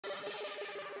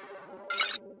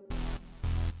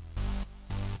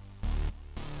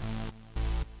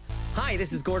Hi,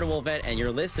 this is Gordon Woolvett, and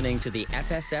you're listening to the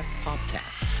FSF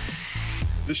PopCast.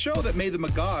 The show that made the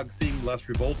Magog seem less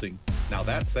revolting. Now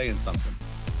that's saying something.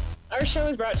 Our show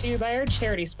is brought to you by our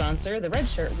charity sponsor, the Red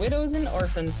Shirt Widows and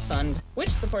Orphans Fund, which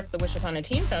supports the Wish Upon a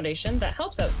Teen Foundation that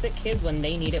helps out sick kids when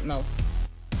they need it most.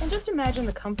 And just imagine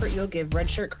the comfort you'll give Red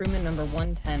Shirt crewman number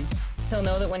 110. He'll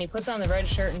know that when he puts on the red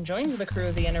shirt and joins the crew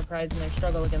of the Enterprise in their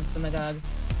struggle against the Magog,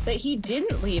 that he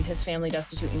didn't leave his family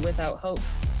destitute and without hope,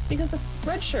 because the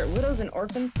Red Shirt Widows and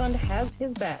Orphans Fund has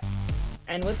his back,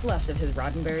 and what's left of his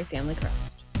Roddenberry family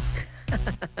crest.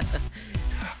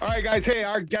 All right, guys. Hey,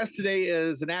 our guest today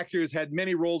is an actor who's had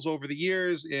many roles over the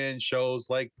years in shows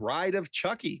like Bride of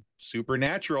Chucky,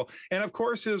 Supernatural, and of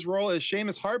course his role as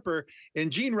Seamus Harper in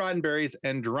Gene Roddenberry's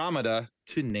Andromeda,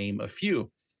 to name a few.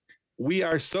 We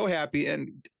are so happy,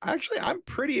 and actually I'm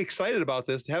pretty excited about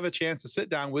this, to have a chance to sit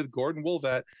down with Gordon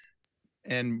Woolvett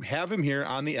and have him here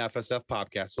on the FSF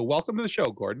PopCast. So welcome to the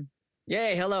show, Gordon.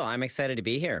 Yay, hello. I'm excited to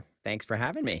be here. Thanks for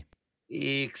having me.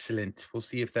 Excellent. We'll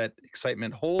see if that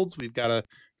excitement holds. We've got a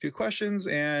few questions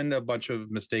and a bunch of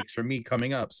mistakes from me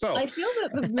coming up. So I feel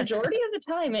that the majority of the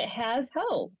time it has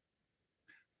held.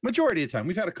 Majority of the time.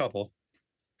 We've had a couple.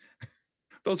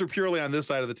 Those are purely on this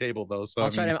side of the table, though. So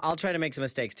I'll try to make some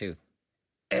mistakes too.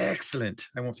 Excellent.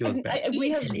 I won't feel as bad. We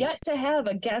have yet to have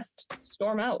a guest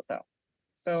storm out, though.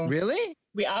 So really,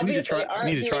 we obviously I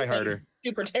need to try harder.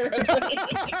 Super terribly.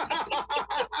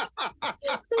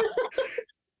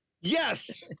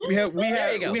 Yes, we have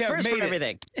First made for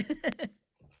everything.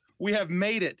 We have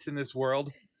made it in this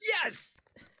world. Yes.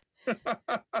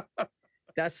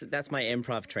 That's my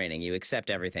improv training. You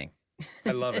accept everything.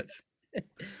 I love it.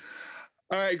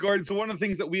 All right, Gordon. So one of the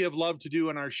things that we have loved to do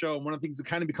on our show, and one of the things that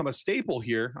kind of become a staple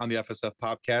here on the FSF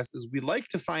PopCast, is we like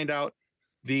to find out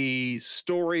the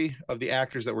story of the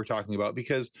actors that we're talking about,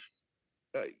 because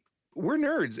we're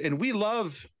nerds and we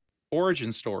love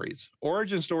origin stories.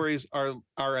 Origin stories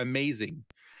are amazing.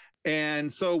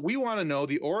 And so we want to know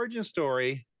the origin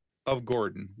story of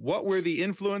Gordon. What were the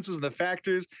influences and the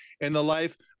factors in the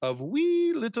life of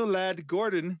wee little lad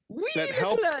Gordon that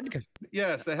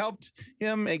helped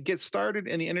him get started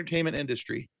in the entertainment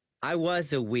industry? I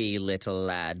was a wee little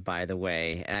lad, by the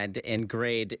way, and in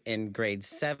grade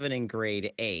 7 and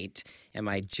grade 8, and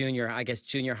my junior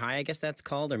high, I guess that's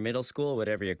called, or middle school,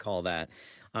 whatever you call that.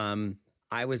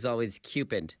 I was always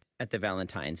Cupid at the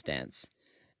Valentine's dance.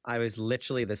 I was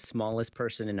literally the smallest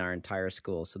person in our entire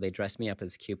school, so they dressed me up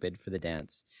as Cupid for the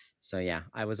dance. So yeah,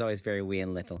 I was always very wee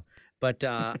and little. But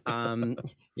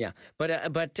yeah,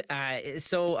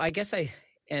 so I guess I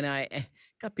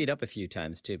got beat up a few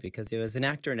times too, because it was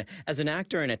as an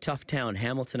actor in a tough town,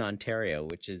 Hamilton, Ontario,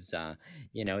 which is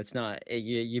it's not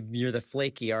you're the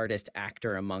flaky artist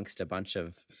actor amongst a bunch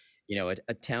of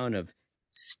a town of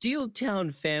steel town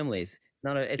families.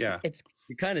 It's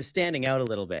you're kind of standing out a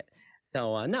little bit.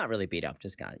 So not really beat up,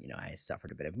 just got, I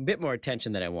suffered a bit more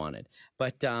attention than I wanted.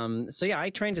 But so yeah, I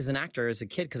trained as an actor as a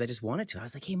kid because I just wanted to. I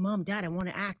was like, hey, Mom, Dad, I want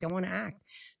to act.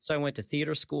 So I went to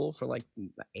theater school for like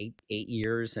eight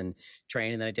years and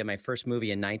trained. And then I did my first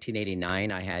movie in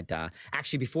 1989. I had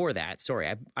actually before that,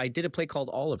 I did a play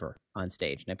called Oliver on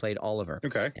stage, and I played Oliver.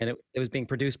 Okay. And it was being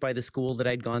produced by the school that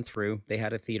I'd gone through. They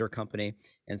had a theater company.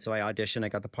 And so I auditioned. I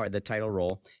got the title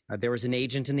role. There was an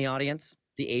agent in the audience.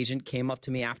 The agent came up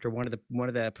to me after one of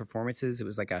the performances. It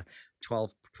was like a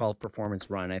 12 performance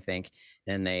run, I think.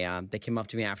 And they came up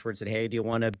to me afterwards and said, hey, do you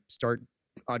want to start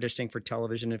auditioning for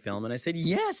television and film? And I said,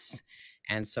 yes.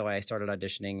 And so I started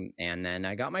auditioning, and then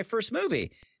I got my first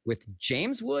movie with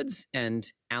James Woods and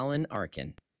Alan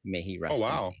Arkin. May he rest. Oh,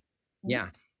 wow. In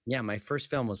peace. Yeah, my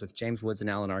first film was with James Woods and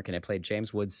Alan Arkin. I played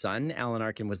James Woods' son. Alan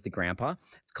Arkin was the grandpa.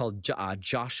 It's called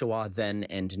Joshua Then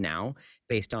and Now,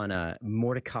 based on a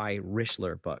Mordecai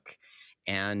Richler book.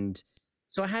 And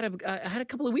so I had a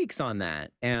couple of weeks on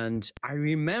that. And I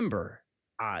remember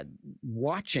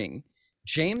watching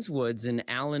James Woods and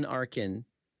Alan Arkin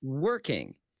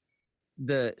working.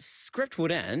 The script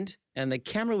would end, and the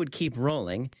camera would keep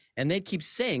rolling, and they'd keep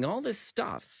saying all this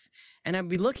stuff. And I'd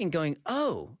be looking going,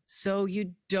 oh, so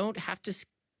you don't have to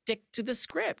stick to the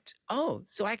script. Oh,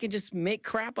 so I can just make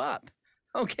crap up.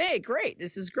 Okay, great.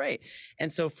 This is great.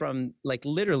 And so from like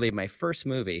literally my first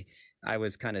movie, I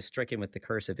was kind of stricken with the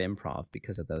curse of improv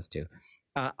because of those two.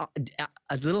 A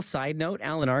little side note,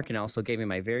 Alan Arkin also gave me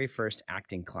my very first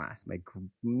acting class,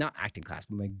 not acting class,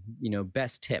 but my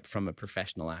best tip from a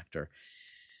professional actor.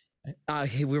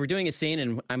 We were doing a scene,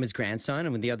 and I'm his grandson,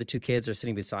 and when the other two kids are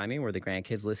sitting beside me, we're the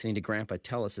grandkids listening to Grandpa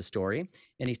tell us a story,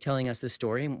 and he's telling us the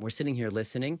story, and we're sitting here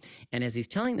listening, and as he's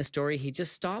telling the story, he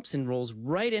just stops and rolls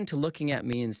right into looking at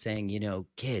me and saying,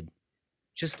 kid,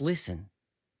 just listen.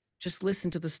 just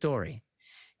listen to the story.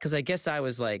 Because I guess I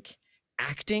was like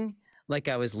acting like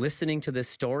I was listening to this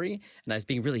story, and I was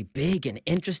being really big and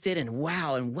interested, and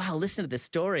wow, listen to this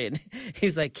story. And he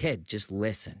was like, kid, just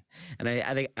listen. And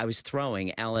I think I was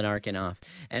throwing Alan Arkin off.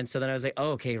 And so then I was like,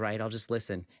 oh, okay, right, I'll just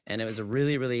listen. And it was a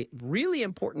really, really, really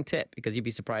important tip, because you'd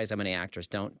be surprised how many actors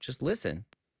don't just listen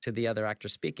to the other actor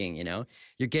speaking.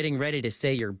 You're getting ready to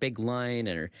say your big line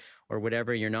or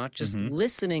whatever. You're not just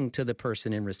listening to the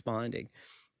person and responding.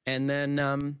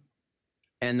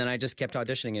 And then I just kept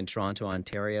auditioning in Toronto,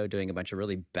 Ontario, doing a bunch of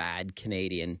really bad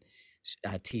Canadian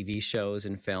TV shows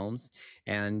and films.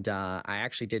 And I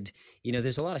actually did,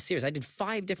 there's a lot of series. I did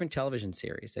 5 different television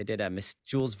series. I did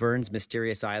Jules Verne's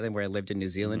Mysterious Island, where I lived in New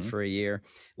Zealand for a year.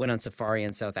 Went on safari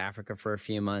in South Africa for a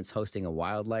few months, hosting a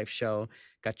wildlife show.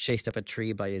 Got chased up a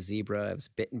tree by a zebra. I was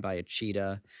bitten by a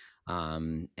cheetah.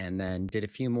 And then did a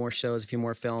few more shows, a few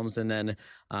more films, and then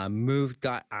I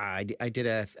did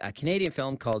a Canadian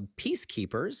film called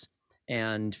Peacekeepers,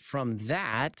 and from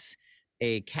that,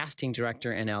 a casting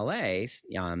director in LA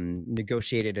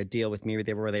negotiated a deal with me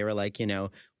where they were like,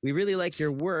 we really like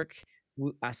your work.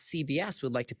 CBS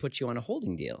would like to put you on a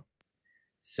holding deal,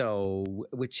 so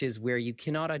which is where you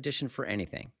cannot audition for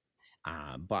anything.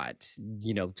 But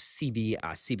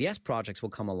CBS projects will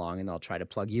come along and they'll try to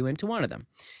plug you into one of them.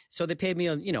 So they paid me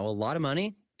a lot of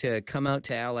money to come out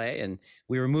to LA, and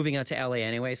we were moving out to LA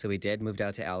anyway. So we moved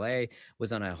out to LA,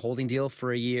 was on a holding deal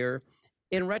for a year.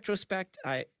 In retrospect,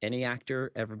 any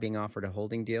actor ever being offered a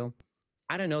holding deal,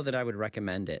 I don't know that I would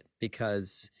recommend it,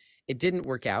 because it didn't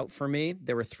work out for me.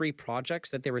 There were 3 projects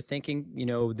that they were thinking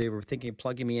of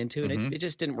plugging me into, and it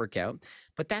just didn't work out.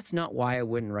 But that's not why I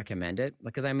wouldn't recommend it,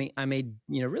 because I made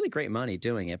really great money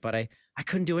doing it, but I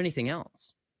couldn't do anything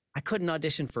else. I couldn't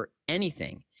audition for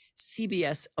anything.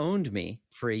 CBS owned me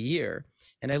for a year,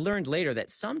 and I learned later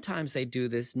that sometimes they do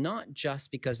this not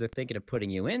just because they're thinking of putting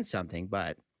you in something,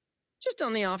 but just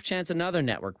on the off chance another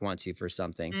network wants you for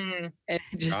something. And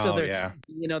just so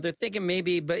they're thinking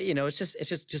maybe, but it's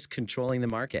just controlling the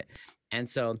market. And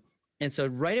so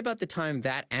right about the time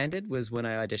that ended was when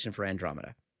I auditioned for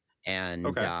Andromeda. And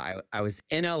I was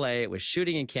in LA, it was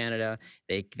shooting in Canada.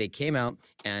 They came out,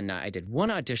 and I did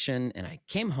one audition, and I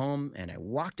came home and I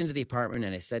walked into the apartment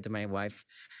and I said to my wife,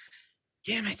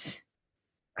 damn it,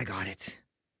 I got it.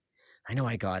 I know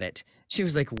I got it. She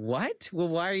was like, what? Well,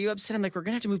 why are you upset? I'm like, we're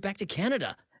going to have to move back to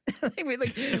Canada.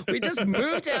 we just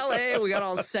moved to LA. We got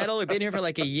all settled. We've been here for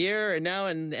like a year, and now,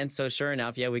 and so sure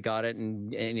enough, yeah, we got it,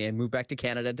 and moved back to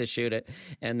Canada to shoot it.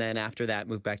 And then after that,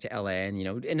 moved back to LA,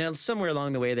 and and somewhere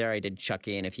along the way there, I did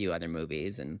Chucky and a few other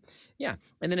movies, and yeah.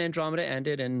 And then Andromeda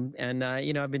ended, and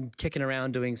I've been kicking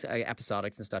around doing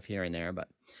episodics and stuff here and there, but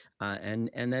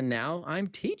and then now I'm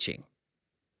teaching.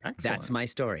 Excellent. That's my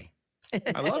story.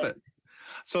 I love it.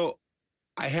 So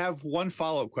I have one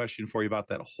follow-up question for you about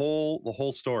the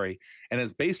whole story, and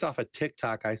it's based off a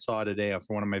TikTok I saw today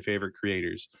from one of my favorite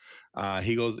creators.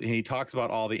 He talks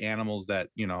about all the animals that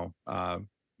are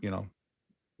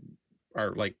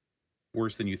like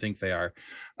worse than you think they are,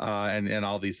 and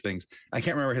all these things. I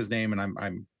can't remember his name, and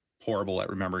I'm horrible at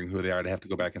remembering who they are. I'd have to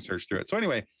go back and search through it. So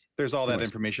anyway, there's all that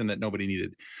information that nobody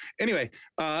needed. Anyway,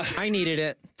 I needed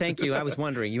it. Thank you. I was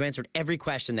wondering. You answered every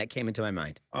question that came into my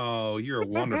mind. Oh, you're a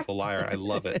wonderful liar. I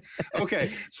love it.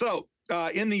 Okay, so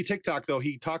in the TikTok, though,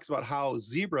 he talks about how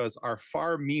zebras are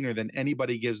far meaner than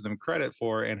anybody gives them credit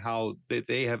for, and how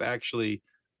they have actually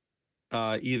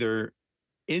either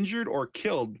injured or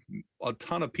killed a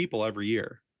ton of people every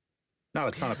year. Not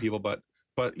a ton of people, but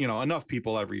enough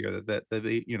people every year that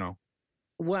they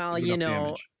Well,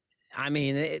 damage. I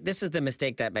mean, this is the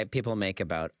mistake that people make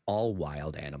about all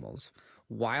wild animals.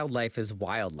 Wildlife is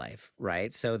wildlife,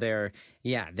 right? So they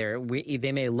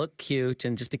may look cute,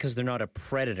 and just because they're not a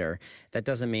predator, that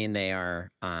doesn't mean they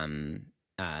are,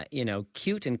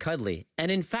 cute and cuddly. And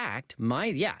in fact,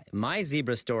 my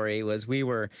zebra story was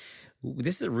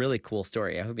this is a really cool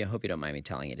story. I hope you don't mind me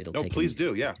telling it. Please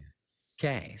do. Yeah.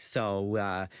 Okay,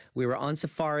 so we were on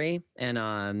safari, and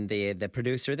the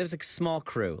producer, there was a small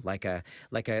crew, like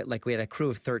we had a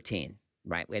crew of 13,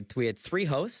 right? We had three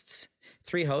hosts.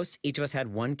 Each of us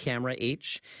had one camera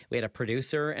each. We had a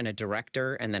producer and a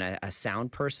director, and then a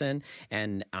sound person,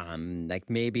 and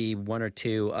maybe one or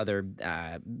two other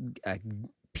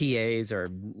PAs or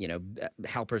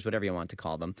helpers, whatever you want to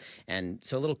call them. And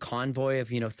so a little convoy of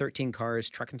 13 cars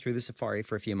trucking through the safari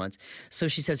for a few months. So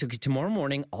she says, okay, tomorrow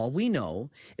morning all we know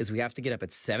is we have to get up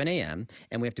at 7 a.m.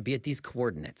 and we have to be at these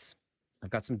coordinates. I've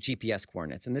got some GPS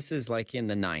coordinates, and this is like in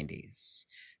the 90s.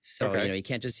 So you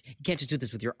can't just do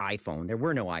this with your iPhone. There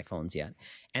were no iPhones yet.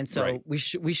 And so we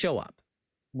show up.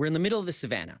 we're in the middle of the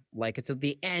savannah, like it's at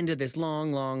the end of this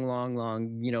long, long, long,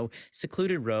 long,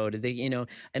 secluded road.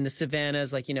 And the savannah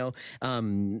is like,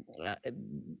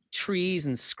 trees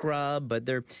and scrub, but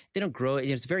they don't grow.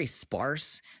 It's very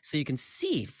sparse, so you can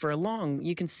see for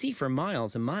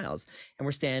miles and miles. And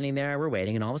we're standing there, we're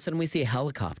waiting, and all of a sudden we see a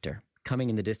helicopter coming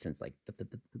in the distance, like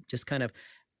just kind of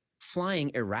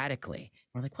flying erratically.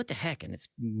 We're like, what the heck? And it's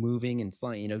moving and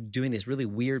flying, doing this really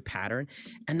weird pattern.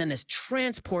 And then this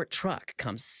transport truck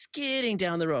comes skidding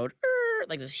down the road,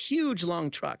 like this huge long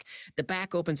truck. The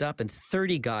back opens up and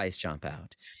 30 guys jump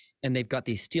out. And they've got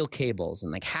these steel cables,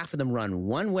 and like half of them run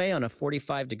one way on a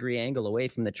 45-degree angle away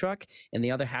from the truck, and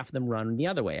the other half of them run the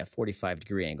other way, a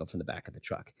 45-degree angle from the back of the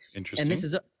truck. Interesting.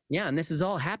 And this is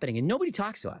all happening, and nobody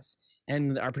talks to us.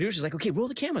 And our producer's like, okay, roll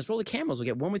the cameras. We'll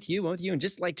get one with you, and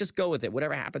just go with it.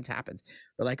 Whatever happens, happens.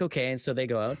 We're like, okay. And so they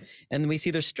go out, and we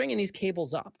see they're stringing these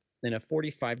cables up in a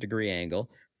 45-degree angle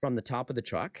from the top of the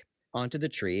truck onto the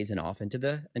trees and off into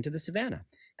the savannah.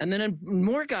 And then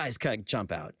more guys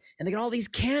jump out, and they got all these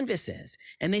canvases,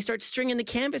 and they start stringing the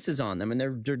canvases on them, and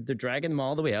they're dragging them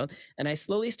all the way out. And I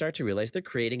slowly start to realize they're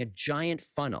creating a giant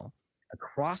funnel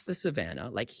across the savannah,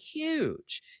 like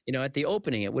huge. At the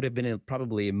opening, it would have been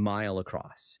probably a mile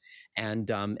across. And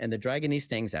they're dragging these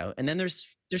things out, and then they're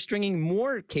stringing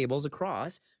more cables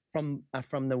across from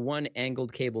the one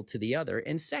angled cable to the other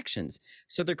in sections.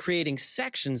 So they're creating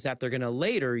sections that they're going to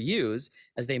later use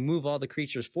as they move all the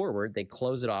creatures forward. They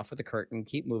close it off with a curtain,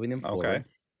 keep moving them forward,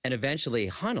 and eventually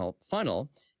funnel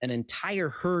an entire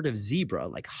herd of zebra,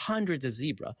 like hundreds of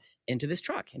zebra, into this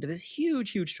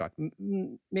huge, huge truck.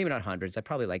 Maybe not hundreds,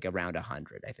 probably like around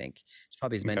 100, I think. It's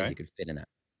probably as many as you could fit in that.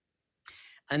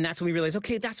 And that's when we realized,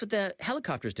 okay, that's what the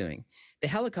helicopter's doing. The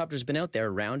helicopter's been out there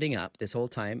rounding up this whole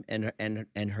time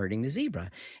and herding the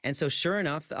zebra. And so sure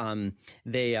enough,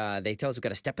 they tell us we've got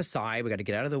to step aside. We got to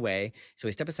get out of the way. So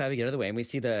we step aside, we get out of the way, and we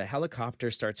see the helicopter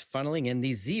starts funneling in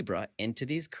these zebra into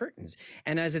these curtains.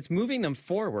 And as it's moving them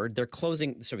forward,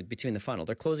 between the funnel,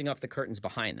 they're closing off the curtains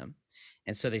behind them.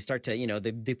 And so they start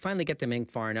to, they finally get them in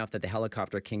far enough that the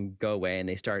helicopter can go away, and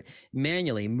they start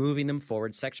manually moving them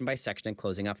forward section by section and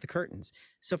closing off the curtains.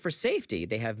 So for safety,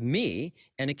 they have me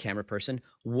and a camera person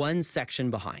one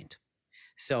section behind.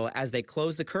 So as they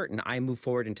close the curtain, I move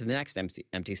forward into the next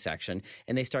empty section,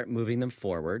 and they start moving them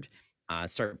forward,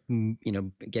 getting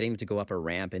them to go up a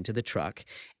ramp into the truck.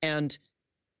 And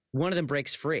one of them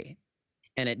breaks free.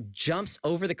 And it jumps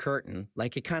over the curtain,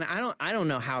 like it kind of, I don't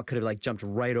know how it could have like jumped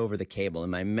right over the cable. In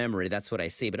my memory, that's what I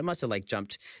see, but it must have like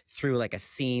jumppt through like a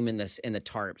seam in the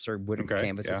tarps or wooden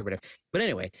canvases or whatever. But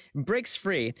anyway, breaks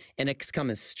free, and it's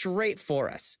coming straight for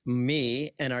us,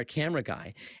 me and our camera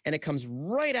guy, and it comes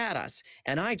right at us.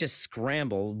 And I just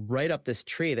scramble right up this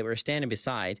tree that we were standing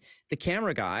beside. The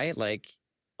camera guy, like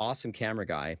awesome camera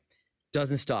guy,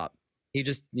 doesn't stop. He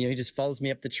just follows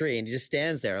me up the tree, and he just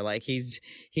stands there like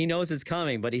he knows it's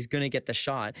coming, but he's going to get the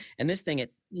shot. And this thing,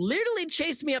 it literally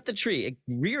chased me up the tree. It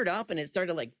reared up, and it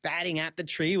started like batting at the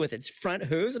tree with its front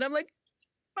hooves. And I'm like,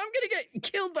 I'm going to get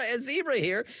killed by a zebra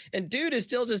here. And dude is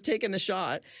still just taking the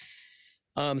shot.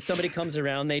 Somebody comes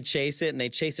around, they chase it, and they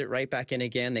chase it right back in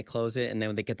again. They close it, and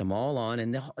then they get them all on.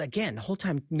 And the whole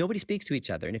time, nobody speaks to each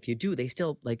other. And if you do, they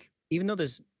still even though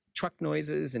there's truck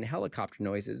noises and helicopter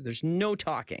noises, there's no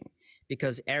talking,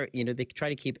 because they try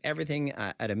to keep everything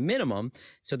at a minimum,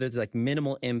 so there's like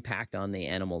minimal impact on the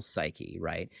animal's psyche,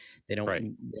 right? They don't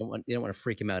want to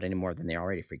freak them out any more than they're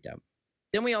already freaked out.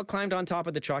 Then we all climbed on top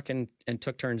of the truck and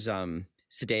took turns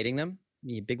sedating them.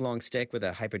 A big long stick with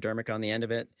a hypodermic on the end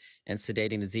of it, and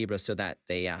sedating the zebra so that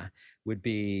they would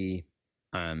be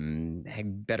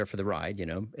better for the ride,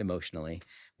 emotionally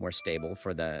more stable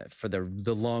for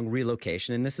the long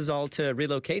relocation. And this is all to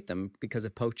relocate them because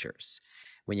of poachers.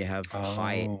 When you have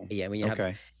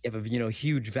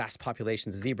huge vast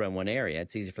populations of zebra in one area,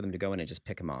 it's easy for them to go in and just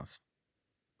pick them off.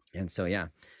 And so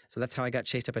that's how I got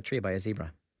chased up a tree by a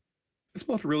zebra. It's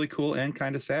both really cool and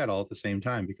kind of sad all at the same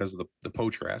time because of the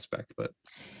poacher aspect. But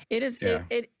it is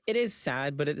it is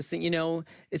sad, but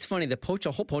it's funny.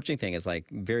 The whole poaching thing is like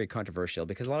very controversial,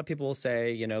 because a lot of people will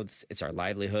say, it's our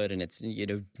livelihood, and it's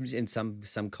in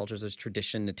some cultures there's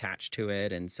tradition attached to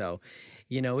it, and so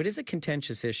it is a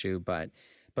contentious issue, but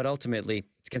ultimately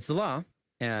it's against the law.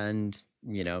 And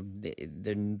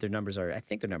their numbers are, I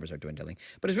think their numbers are dwindling,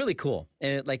 but it's really cool.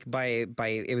 And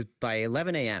it was by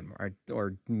 11 a.m.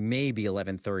 or maybe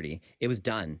 11:30, it was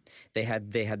done. They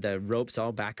had the ropes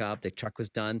all back up. The truck was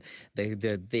done.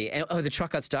 The truck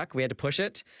got stuck. We had to push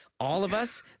it. all of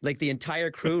us, like the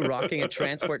entire crew, rocking a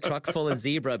transport truck full of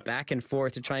zebra back and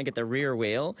forth to try and get the rear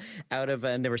wheel out of,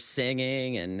 and they were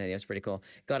singing, and it was pretty cool.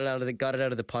 Got it out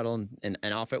of the puddle, and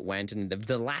off it went. And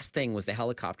the last thing was the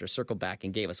helicopter circled back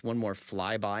and gave us one more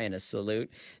flyby and a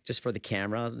salute just for the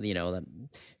camera, you know, the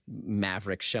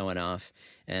Maverick showing off,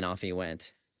 and off he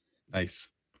went. Nice.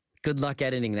 Good luck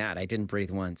editing that. I didn't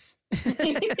breathe once.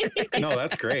 No,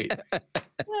 that's great.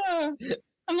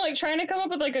 I'm like trying to come up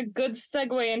with like a good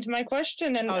segue into my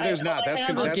question, and there's not.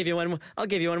 I'll give you one. I'll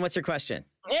give you one. What's your question?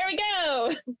 There we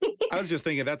go. I was just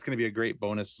thinking that's going to be a great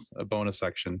bonus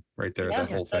section right there. Yeah, that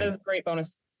whole thing. That is great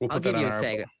bonus. We'll I'll put give that you on a our.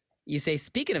 segue. You say,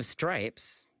 speaking of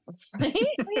stripes. Right?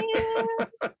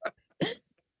 Yeah.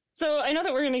 So I know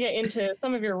that we're going to get into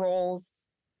some of your roles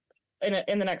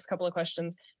in the next couple of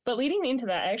questions, but leading into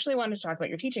that, I actually wanted to talk about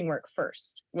your teaching work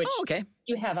first, which okay.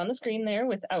 you have on the screen there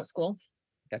with OutSchool.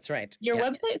 That's right. Your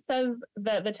website says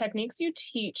that the techniques you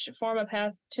teach form a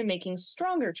path to making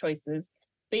stronger choices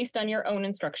based on your own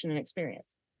instruction and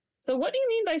experience. So what do you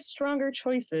mean by stronger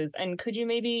choices? And could you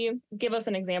maybe give us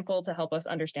an example to help us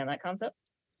understand that concept?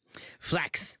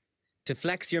 Flex. To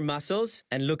flex your muscles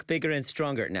and look bigger and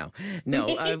stronger. No.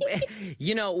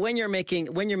 You know, when you're making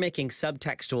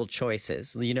subtextual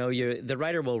choices, you know, the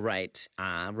writer will write.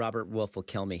 Robert Wolf will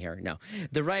kill me here. No,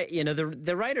 the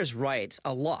writers write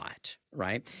a lot,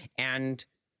 right?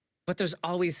 But there's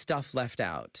always stuff left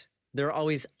out. There are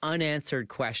always unanswered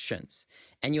questions,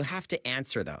 and you have to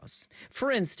answer those.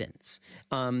 For instance,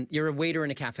 you're a waiter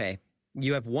in a cafe.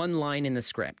 You have one line in the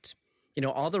script. You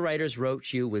know, all the writers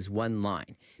wrote you was one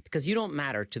line because you don't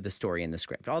matter to the story in the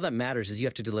script. All that matters is you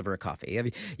have to deliver a coffee.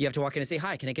 You have to walk in and say,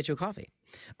 "Hi, can I get you a coffee?"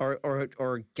 Or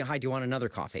 "Hi, do you want another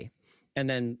coffee?" And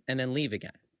then leave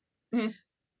again. Mm-hmm.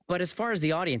 But as far as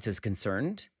the audience is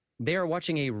concerned, they are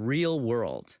watching a real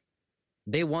world.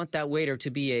 They want that waiter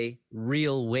to be a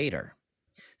real waiter.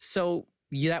 So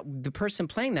the person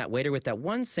playing that waiter with that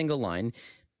one single line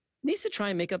needs to try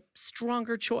and make a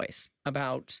stronger choice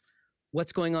about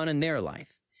what's going on in their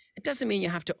life. It doesn't mean you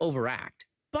have to overact,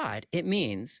 but it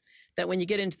means that when you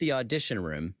get into the audition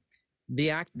room,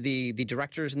 the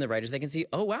directors and the writers, they can see,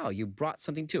 oh, wow, you brought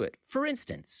something to it. For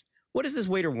instance, what does this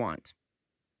waiter want?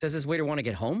 Does this waiter want to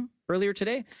get home earlier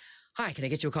today? Hi, can I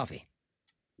get you a coffee?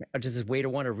 Or does this waiter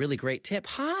want a really great tip?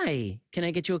 Hi, can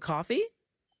I get you a coffee?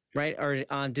 Right?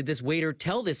 Or did this waiter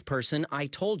tell this person, I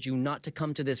told you not to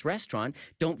come to this restaurant.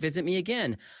 Don't visit me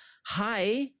again.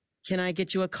 Hi, can I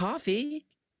get you a coffee?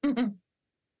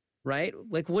 Right?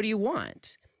 Like, what do you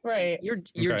want? Right.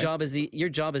 Your job as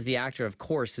the actor, of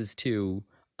course, is to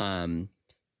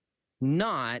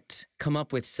not come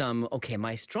up with some, okay,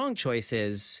 my strong choice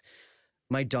is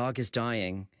my dog is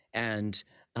dying and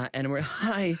we're,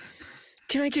 hi,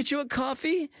 can I get you a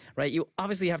coffee? Right? You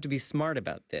obviously have to be smart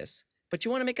about this, but you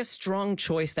want to make a strong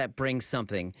choice that brings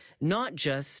something, not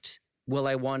just, well,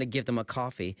 I want to give them a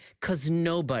coffee, because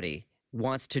nobody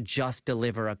wants to just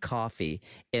deliver a coffee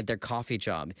at their coffee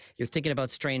job. You're thinking about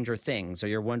Stranger Things, or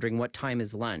you're wondering what time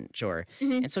is lunch,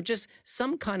 and so just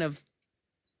some kind of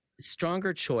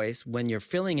stronger choice when you're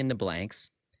filling in the blanks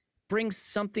brings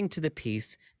something to the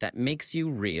piece that makes you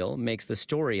real, makes the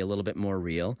story a little bit more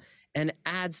real, and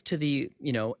adds to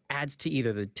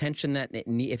either the tension that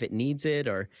if it needs it,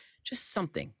 or just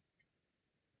something.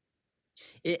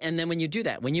 And then when you do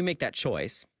that, when you make that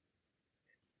choice,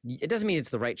 it doesn't mean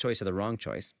it's the right choice or the wrong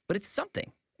choice, but it's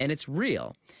something, and it's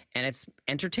real, and it's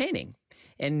entertaining.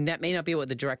 And that may not be what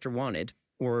the director wanted,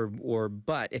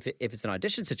 but if it's an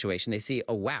audition situation, they see,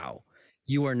 oh, wow,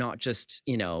 you are not just,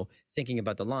 thinking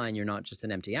about the line. You're not just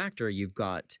an empty actor.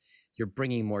 You're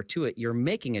bringing more to it. You're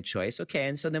making a choice. Okay.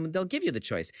 And so then they'll give you the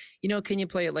choice. Can you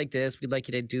play it like this? We'd like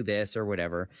you to do this or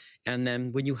whatever. And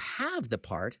then when you have the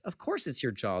part, of course, it's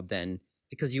your job then,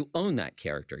 because you own that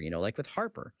character, like with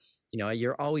Harper.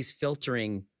 You're always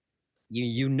filtering,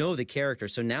 you know the character.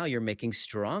 So now you're making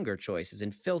stronger choices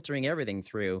and filtering everything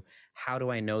through. How do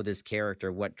I know this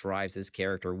character? What drives this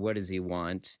character? What does he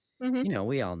want? Mm-hmm.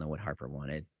 We all know what Harper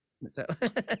wanted. So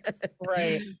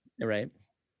right. Right.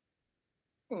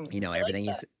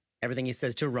 Everything he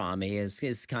says to Rami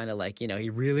is kind of like, he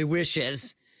really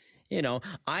wishes. But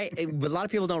a lot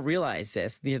of people don't realize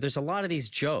this. There's a lot of these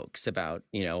jokes about,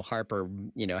 Harper,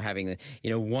 having,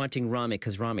 wanting Rami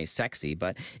because Rami's sexy.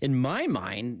 But in my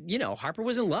mind, Harper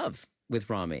was in love with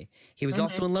Rami. He was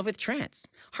also in love with Trance.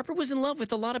 Harper was in love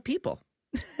with a lot of people.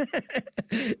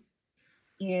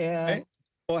 Yeah.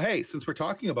 Hey, since we're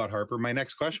talking about Harper, my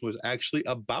next question was actually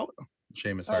about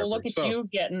Seamus Harper. Oh, look at you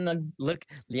getting the look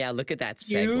at that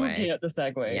segue. You get the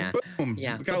segue. Yeah. Boom.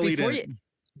 Yeah. Gotta lead in.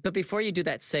 But before you do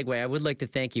that segue, I would like to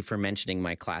thank you for mentioning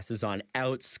my classes on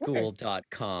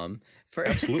outschool.com for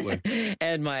Absolutely.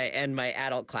 and my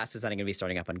adult classes that I'm going to be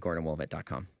starting up on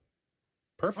gordonwoolvett.com.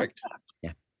 Perfect.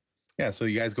 Yeah. Yeah. So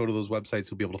you guys go to those websites,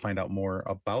 you'll be able to find out more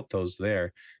about those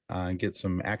there and get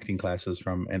some acting classes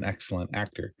from an excellent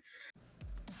actor.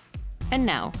 And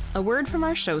now, a word from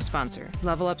our show sponsor,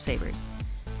 Level Up Sabers.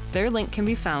 Their link can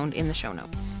be found in the show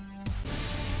notes.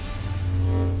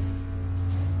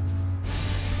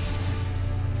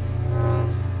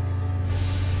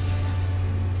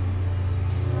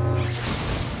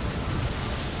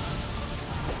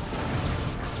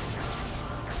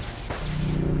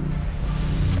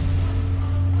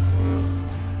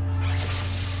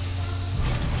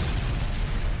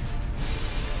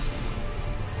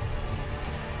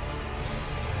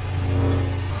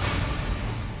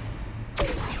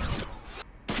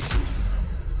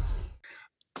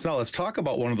 So now let's talk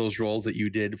about one of those roles that you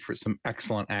did for some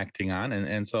excellent acting on.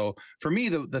 And so for me,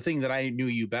 the thing that I knew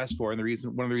you best for, and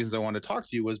one of the reasons I wanted to talk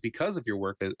to you was because of your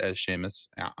work as Seamus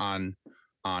on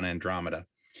Andromeda.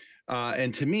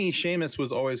 And to me, Seamus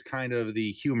was always kind of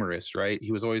the humorist, right?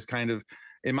 He was always kind of,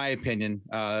 in my opinion,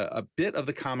 a bit of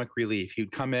the comic relief.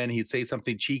 He'd come in, he'd say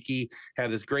something cheeky, have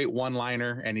this great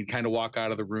one-liner, and he'd kind of walk out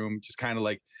of the room, just kind of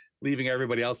like leaving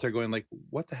everybody else there going like,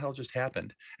 what the hell just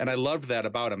happened? And I loved that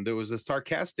about him. There was a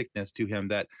sarcasticness to him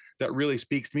that really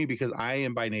speaks to me because I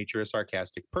am by nature a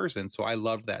sarcastic person. So I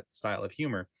loved that style of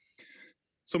humor.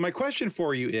 So my question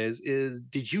for you is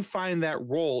did you find that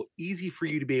role easy for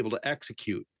you to be able to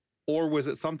execute? Or was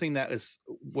it something that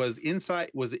was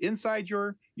it inside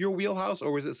your wheelhouse,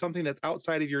 or was it something that's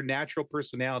outside of your natural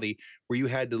personality where you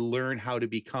had to learn how to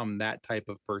become that type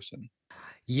of person?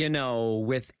 You know,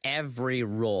 with every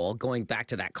role, going back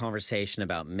to that conversation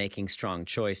about making strong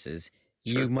choices,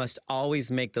 Sure. you must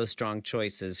always make those strong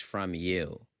choices from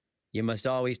you. You must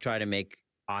always try to make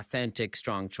authentic,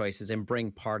 strong choices and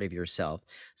bring part of yourself.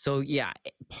 So yeah,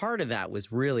 part of that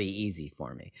was really easy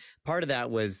for me. Part of that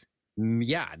was,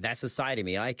 yeah, that's a side of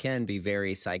me. I can be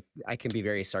very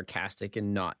sarcastic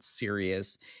and not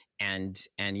serious, and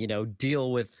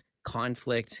deal with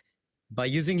conflict by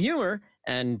using humor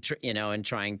and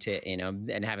trying to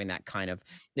and having that kind of,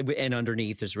 and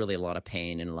underneath there's really a lot of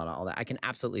pain and a lot of all that. I can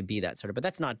absolutely be that sort of, but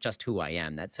that's not just who I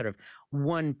am. That's sort of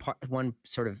one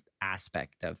sort of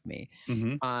aspect of me.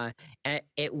 Mm-hmm. And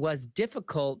it was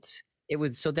difficult. It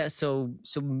was so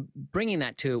bringing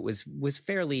that to it was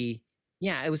fairly.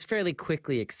 Yeah, it was fairly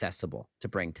quickly accessible to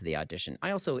bring to the audition.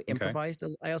 I also improvised.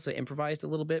 I also improvised a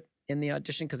little bit in the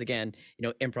audition because, again,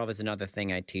 improv is another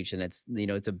thing I teach, and it's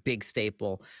it's a big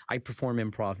staple. I perform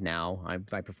improv now.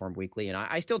 I perform weekly, and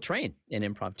I still train in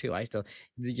improv too.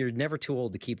 You're never too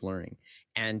old to keep learning.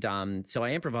 And so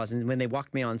I improvised. And when they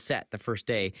walked me on set the first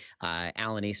day,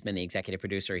 Alan Eastman, the executive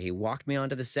producer, he walked me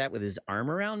onto the set with his arm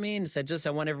around me and said, "Just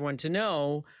I want everyone to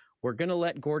know, we're going to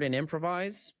let Gordon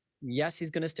improvise. Yes, he's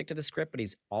going to stick to the script, but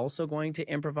he's also going to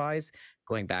improvise,"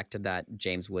 going back to that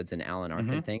James Woods and Alan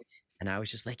Arkin thing. And I was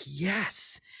just like,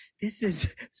 yes, this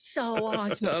is so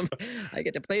awesome. I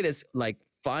get to play this like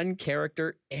fun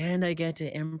character and I get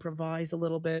to improvise a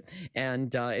little bit.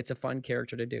 And it's a fun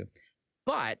character to do.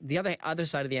 But the other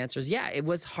side of the answer is, yeah, it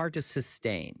was hard to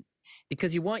sustain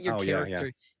because you want your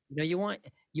character, you want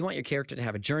your character to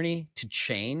have a journey, to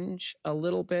change a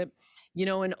little bit,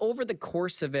 and over the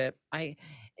course of it,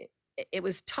 it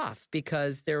was tough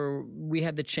because we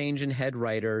had the change in head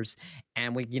writers,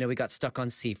 and we got stuck on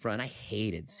Seafra, and I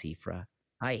hated Seafra.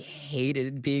 I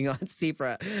hated being on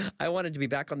Seafra. I wanted to be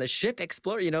back on the ship,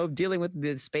 explore, dealing with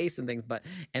the space and things.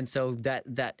 And so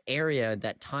that area,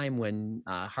 that time when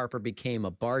Harper became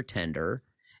a bartender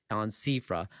on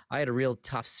Seafra, I had a real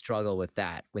tough struggle with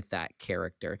that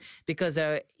character because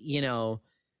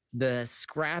the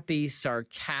scrappy,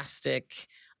 sarcastic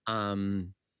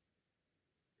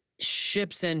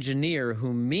ship's engineer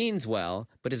who means well,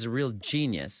 but is a real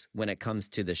genius when it comes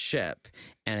to the ship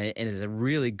and is a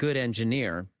really good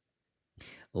engineer,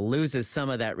 loses some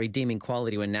of that redeeming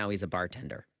quality when now he's a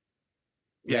bartender.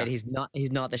 Yeah. Right? He's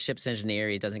not the ship's engineer.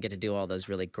 He doesn't get to do all those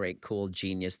really great, cool,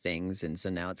 genius things. And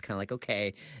so now it's kind of like,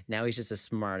 okay, now he's just a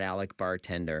smart aleck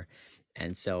bartender.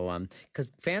 And so, because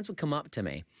fans would come up to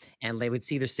me and they would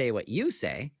either say what you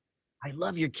say, "I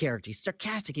love your character. He's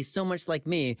sarcastic. He's so much like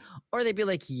me," or they'd be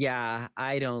like, "Yeah,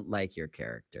 I don't like your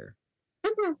character,"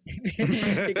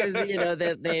 because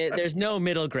there's no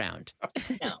middle ground.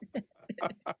 No.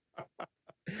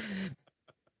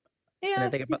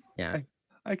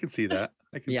 I can see that.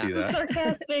 I can see that.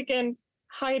 Sarcastic and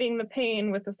hiding the pain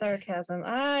with the sarcasm.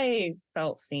 I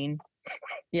felt seen.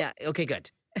 Yeah. Okay. Good.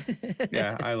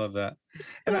 Yeah, I love that.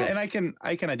 And I can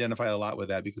identify a lot with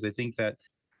that, because I think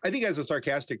as a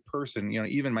sarcastic person,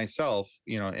 even myself,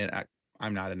 and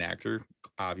I'm not an actor,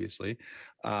 obviously.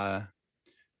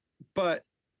 But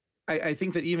I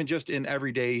think that even just in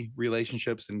everyday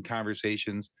relationships and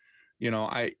conversations,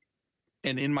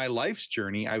 and in my life's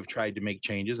journey, I've tried to make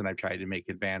changes, and I've tried to make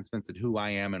advancements in who I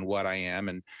am and what I am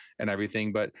and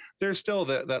everything. But there's still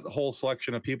that whole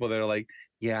selection of people that are like,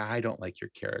 yeah, I don't like your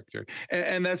character.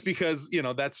 And that's because,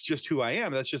 that's just who I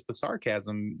am. That's just the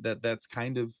sarcasm that's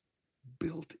kind of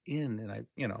built in. And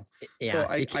Yeah, so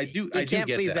I do can't get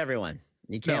please that. everyone.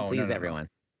 You can't please No. everyone.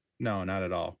 No, not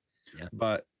at all. Yeah.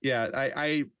 But yeah,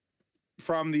 I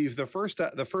from the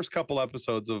first couple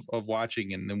episodes of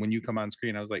watching, and then when you come on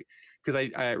screen, I was like, because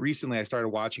I recently started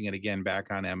watching it again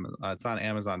back on Amazon. It's on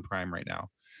Amazon Prime right now,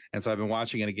 and so I've been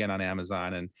watching it again on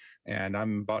Amazon, and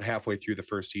I'm about halfway through the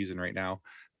first season right now,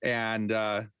 and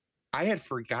I had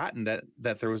forgotten that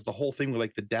there was the whole thing with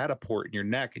like the data port in your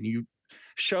neck, and you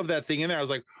shove that thing in there. I was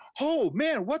like, oh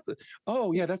man, what the?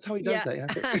 Oh yeah, that's how he does that.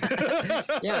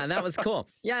 Yeah. Yeah, and that was cool.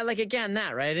 Yeah, like again,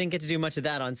 that right. I didn't get to do much of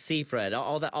that on Seafred.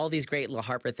 All these great little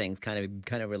Harper things kind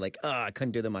of were like, oh, I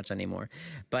couldn't do them much anymore.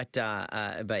 But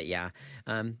yeah,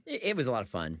 it was a lot of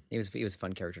fun. He was a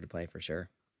fun character to play for sure.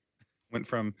 Went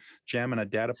from jamming a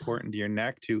data port into your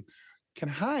neck to, can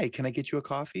I get you a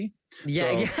coffee?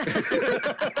 Yeah.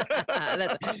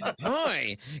 That's,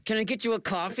 hi, can I get you a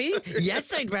coffee?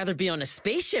 Yes, I'd rather be on a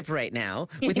spaceship right now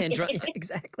with Andromeda.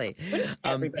 Exactly.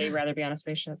 Everybody rather be on a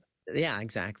spaceship. Yeah,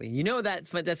 exactly.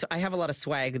 That's I have a lot of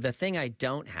swag. The thing I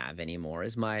don't have anymore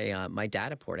is my my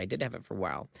data port. I did have it for a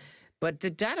while, but the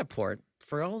data port,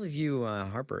 for all of you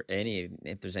Harper,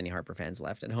 if there's any Harper fans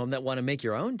left at home that want to make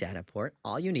your own data port,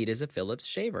 all you need is a Phillips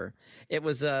shaver. It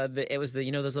was the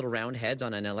those little round heads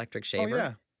on an electric shaver. Oh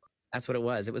yeah, that's what it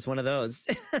was. It was one of those.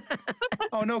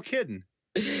 Oh no, kidding.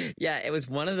 Yeah, it was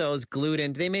one of those glued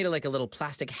in. They made like a little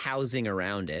plastic housing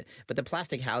around it, but the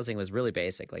plastic housing was really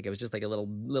basic. Like it was just like a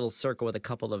little circle with a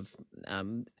couple of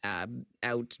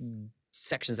out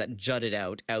sections that jutted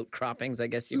out, outcroppings, I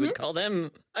guess you would call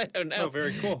them. I don't know. Oh,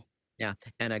 very cool. Yeah,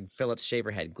 and a Phillips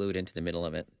shaver head glued into the middle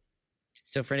of it.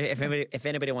 So if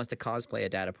anybody wants to cosplay a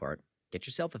data port, get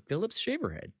yourself a Phillips shaver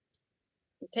head.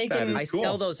 I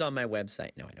sell those on my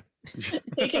website. No, I don't.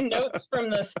 Taking notes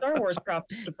from the Star Wars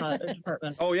props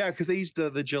department. Oh yeah, because they used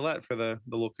the Gillette for the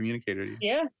little communicator.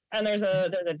 Yeah, and there's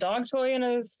a dog toy in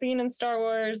a scene in Star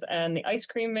Wars, and the ice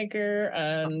cream maker,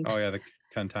 and oh yeah, the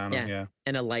Cantano, yeah,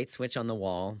 and a light switch on the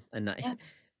wall. And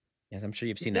yes, I'm sure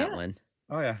you've seen that one.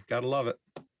 Oh yeah, gotta love it.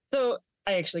 So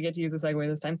I actually get to use a segue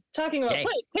this time. Talking about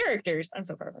play characters, I'm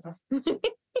so proud of myself.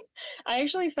 I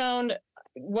actually found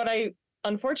what I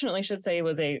unfortunately should say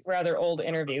was a rather old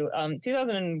interview,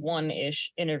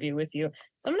 2001-ish interview with you.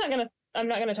 So I'm not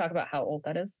gonna talk about how old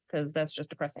that is, because that's just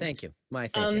depressing. Thank you.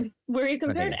 Thank you. Where you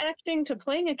compared acting to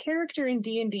playing a character in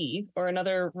D&D or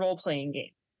another role-playing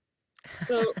game.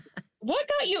 So what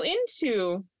got you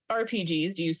into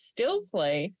RPGs? Do you still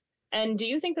play? And do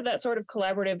you think that sort of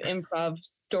collaborative improv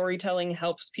storytelling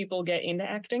helps people get into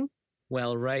acting?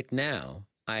 Well, right now,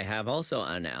 I have also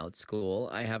on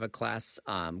OutSchool, I have a class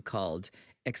called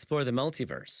Explore the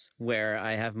Multiverse, where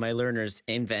I have my learners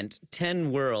invent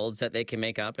 10 worlds that they can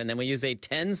make up, and then we use a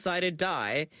 10-sided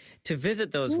die to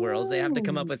visit those worlds. They have to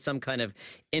come up with some kind of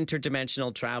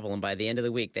interdimensional travel, and by the end of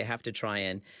the week, they have to try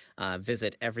and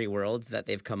visit every world that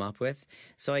they've come up with.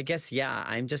 So I guess, yeah,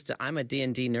 I'm a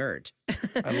D&D nerd.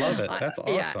 I love it. That's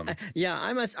awesome. Yeah,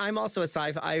 I'm also a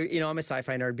sci-fi. I'm a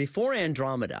sci-fi nerd. Before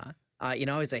Andromeda, I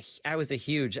was a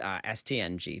huge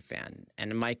STNG fan,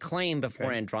 and my claim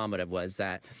before Andromeda was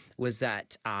that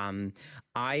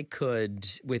I could,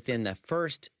 within the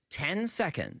first 10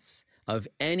 seconds of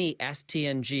any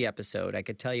STNG episode, I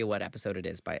could tell you what episode it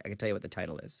is. I could tell you what the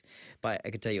title is. But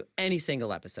I could tell you any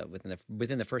single episode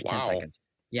within the first 10 seconds.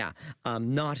 Yeah,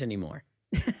 not anymore.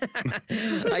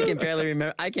 I can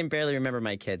barely remember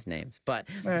my kids' names, but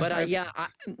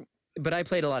I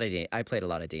played a lot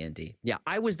of D&D. Yeah,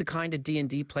 I was the kind of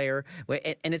D&D player.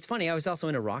 And it's funny, I was also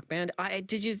in a rock band.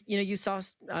 You saw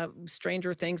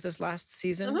Stranger Things this last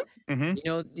season. Mm-hmm.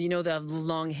 You know the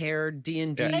long-haired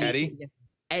D&D. Yeah,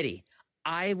 Eddie.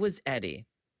 I was Eddie.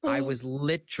 I was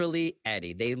literally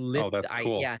Eddie. Oh, that's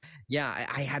cool.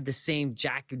 I had the same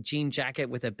jean jacket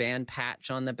with a band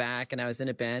patch on the back, and I was in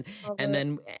a band.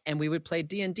 And we would play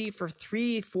D&D for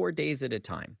 3-4 days at a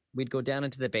time. We'd go down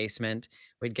into the basement.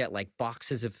 We'd get like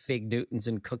boxes of Fig Newtons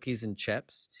and cookies and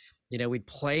chips. We'd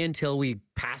play until we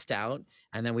passed out,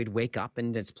 and then we'd wake up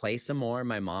and just play some more.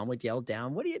 My mom would yell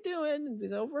down, "What are you doing?" And we'd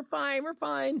say, "Oh, we're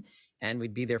fine. And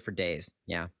we'd be there for days.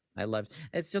 Yeah. I love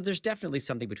it. So there's definitely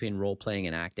something between role playing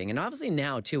and acting, and obviously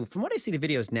now too. From what I see the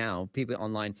videos now, people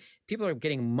online, people are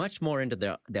getting much more into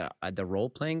the role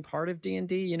playing part of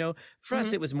D&D. You know, for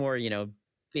us Mhm. it was more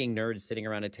being nerds sitting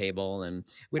around a table, and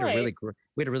we had Right.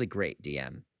 we had a really great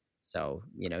DM. So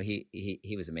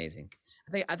he was amazing.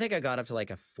 I think I got up to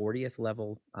like a 40th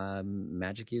level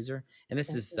magic user, and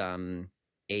this is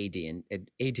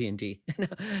AD&D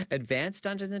Advanced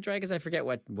Dungeons and Dragons. I forget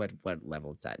what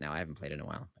level it's at now. I haven't played in a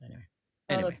while. But anyway.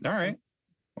 Oh, Anyway. All right.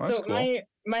 Well, that's So cool.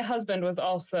 my husband was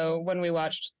also, when we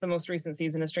watched the most recent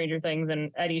season of Stranger Things,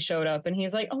 and Eddie showed up, and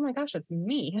he's like, "Oh my gosh, it's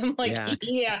me!" I'm like, Yeah.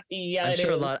 "Yeah, I'm it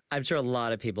sure is." I'm sure a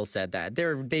lot of people said that.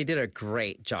 They did a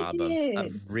great job did.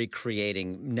 of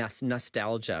recreating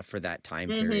nostalgia for that time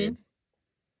Mhm. period.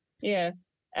 Yeah,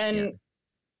 and Yeah.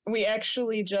 we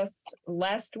actually just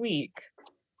last week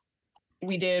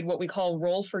we did what we call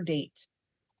roll for date,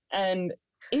 and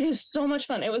it is so much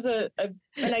fun. It was an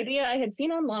idea I had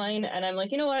seen online, and I'm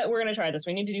like, you know what, we're gonna try this.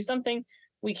 We need to do something.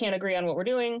 We can't agree on what we're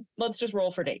doing. Let's just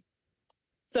roll for date.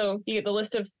 So you get the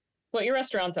list of what your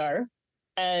restaurants are,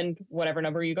 and whatever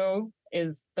number you go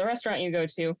is the restaurant you go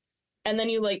to. And then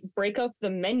you like break up the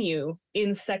menu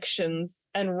in sections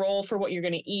and roll for what you're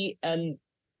going to eat and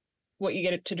what you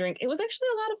get to drink. It was actually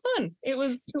a lot of fun. It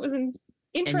was an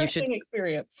interesting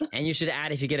experience. And you should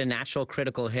add, if you get a natural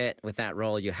critical hit with that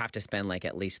roll, you have to spend like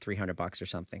at least $300 or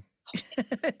something.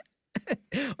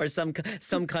 Or some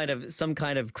kind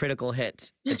of critical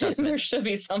hit adjustment. There should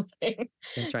be something.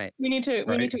 That's right. We need to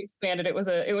expand it. It was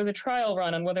a trial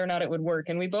run on whether or not it would work,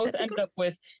 and we both ended up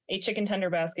with a chicken tender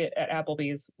basket at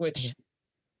Applebee's, which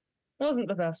wasn't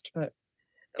the best, but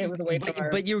it was away from our...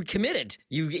 But you were committed.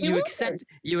 You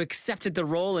accepted the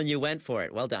role and you went for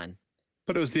it. Well done.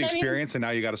 But it was the experience, and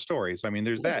now you got a story. So I mean,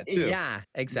 there's that too. Yeah,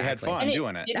 exactly. You had fun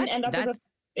doing it.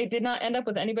 It did not end up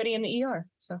with anybody in the ER.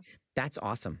 So that's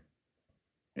awesome.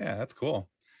 Yeah, that's cool.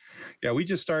 Yeah, we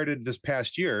just started this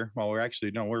past year. Well, we're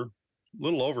a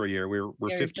little over a year. We're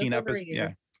 15 episodes.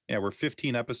 Yeah, we're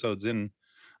 15 episodes in.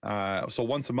 So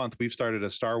once a month, we've started a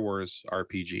Star Wars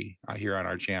RPG here on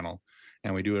our channel,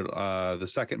 and we do it the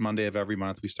second Monday of every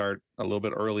month. We start a little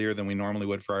bit earlier than we normally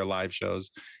would for our live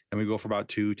shows, and we go for about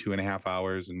 2.5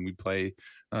 hours, and we play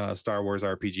Star Wars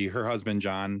RPG. Her husband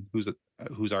John,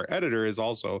 who's our editor, is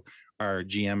also our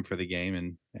GM for the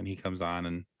game, and he comes on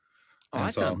and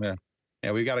awesome. So,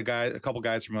 yeah, we got a couple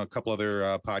guys from a couple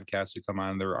other podcasts who come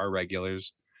on. They're our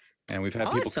regulars, and we've had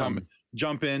people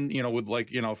jump in,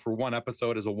 with for one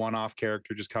episode as a one-off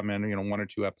character, just come in, 1 or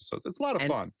 2 episodes. It's a lot of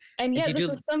fun. And yet this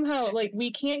is somehow like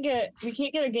we can't get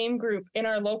a game group in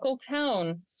our local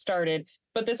town started,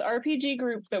 but this RPG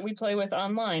group that we play with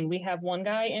online, we have one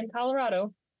guy in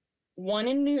Colorado,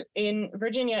 one in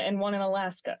Virginia, and one in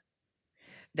Alaska.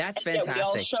 That's fantastic. We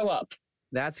all show up.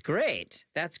 That's great.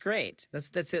 That's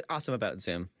awesome about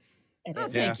Zoom.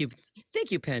 Thank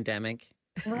you, pandemic.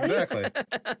 Exactly.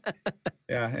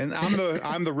 Yeah, and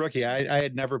I'm the rookie. I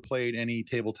had never played any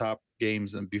tabletop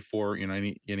games and before,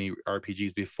 any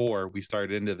RPGs before we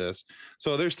started into this.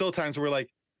 So there's still times where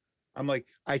I'm like,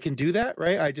 I can do that,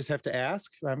 right? I just have to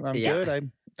ask. I'm good.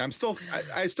 I still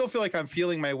feel like I'm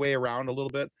feeling my way around a little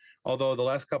bit. Although the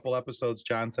last couple episodes,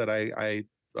 John said I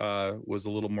was a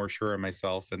little more sure of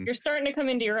myself, and you're starting to come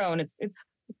into your own. It's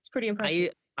pretty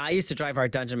impressive. I used to drive our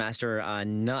dungeon master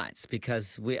nuts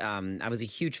because I was a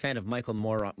huge fan of Michael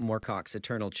Moorcock's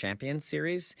Eternal Champions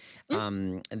series.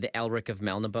 The Elric of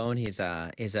Melnibone.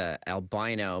 He's a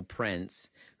albino prince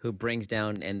who brings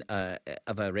down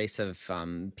of a race of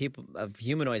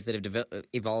humanoids that have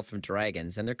evolved from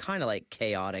dragons, and they're kind of like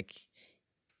chaotic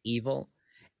evil.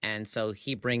 And so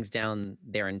he brings down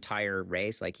their entire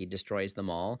race, like he destroys them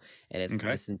all. And it's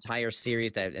this entire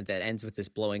series that ends with this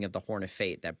blowing of the Horn of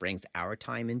Fate that brings our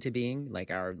time into being, like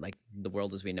the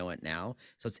world as we know it now.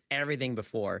 So it's everything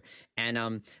before.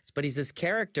 And but he's this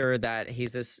character that he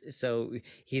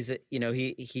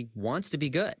wants to be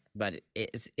good, but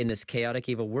it's in this chaotic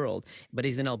evil world. But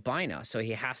he's an albino, so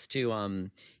he has to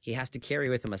carry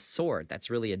with him a sword that's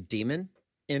really a demon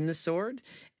in the sword,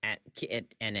 and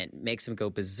it makes him go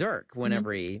berserk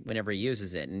whenever he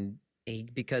uses it. And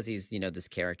because he's this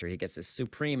character, he gets this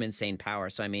supreme insane power.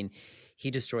 So I mean, he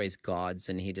destroys gods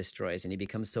and he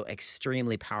becomes so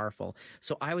extremely powerful.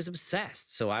 So I was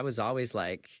obsessed. So I was always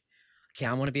like, okay,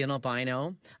 I want to be an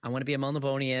albino. I want to be a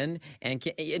Melnibonian. And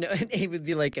and he would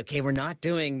be like, okay, we're not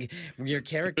doing, your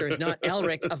character is not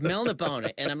Elric of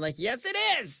Melnibone. And I'm like, yes, it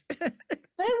is. I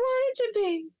want it to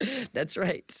be. That's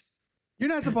right. You're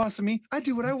not the boss of me. I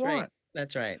do what I want. Right.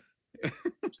 That's right.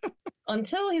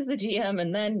 Until he's the GM,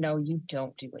 and then no, you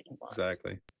don't do what you want.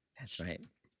 Exactly. That's right.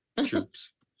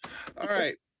 Troops. All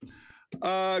right.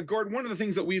 Gordon, one of the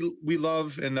things that we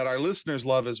love and that our listeners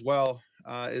love as well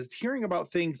is hearing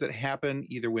about things that happen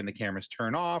either when the cameras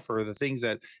turn off or the things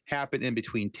that happen in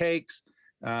between takes,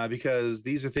 because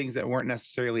these are things that weren't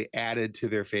necessarily added to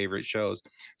their favorite shows.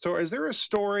 So, is there a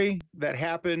story that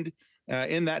happened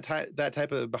in that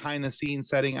type of behind the scenes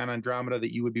setting on Andromeda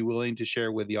that you would be willing to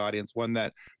share with the audience? One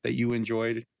that you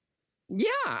enjoyed? Yeah,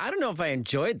 I don't know if I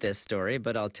enjoyed this story,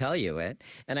 but I'll tell you it.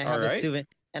 And I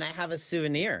have a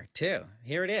souvenir too.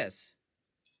 Here it is.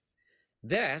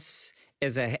 This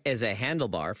is a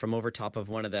handlebar from over top of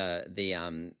one of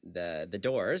the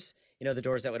doors. You know, the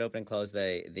doors that would open and close.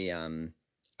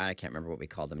 I can't remember what we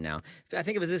called them now. I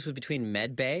think this was between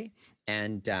Med Bay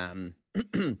and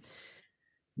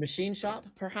Machine Shop,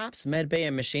 perhaps. Med Bay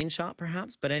and Machine Shop,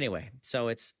 perhaps. But anyway, so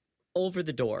it's over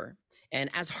the door. And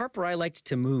as Harper, I liked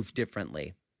to move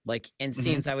differently. Like in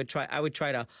scenes, I would try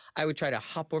to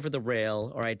hop over the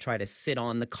rail, or I'd try to sit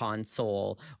on the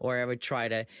console, or I would try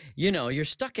to, you're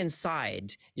stuck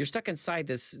inside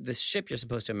this ship you're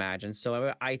supposed to imagine.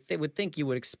 So I would think you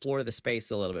would explore the space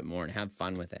a little bit more and have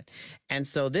fun with it. And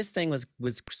so this thing was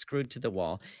screwed to the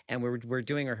wall, and we're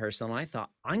doing rehearsal, and I thought,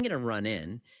 I'm going to run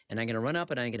in, and I'm going to run up,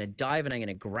 and I'm going to dive, and I'm going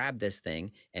to grab this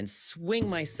thing and swing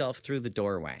myself through the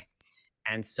doorway.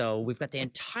 And so we've got the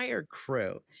entire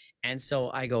crew. And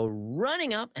so I go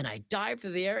running up and I dive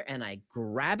through the air and I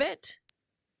grab it.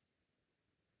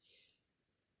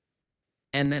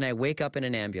 And then I wake up in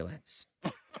an ambulance.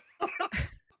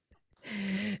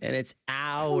 And it's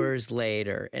hours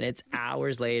later. And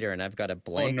I've got a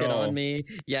blanket on me.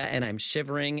 Yeah. And I'm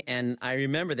shivering. And I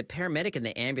remember the paramedic in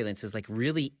the ambulance is like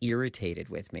really irritated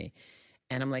with me.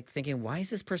 And I'm like thinking, why is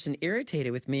this person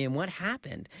irritated with me and what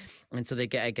happened? And so I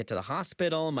get to the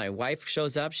hospital. My wife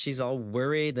shows up. She's all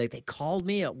worried. Like, they called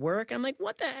me at work. I'm like,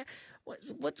 what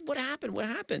happened? What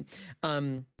happened? I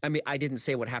mean, I didn't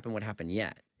say what happened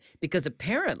yet, because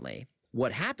apparently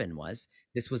what happened was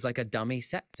this was like a dummy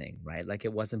set thing, right? Like,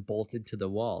 it wasn't bolted to the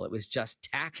wall. It was just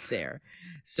tacked there.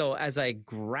 So as I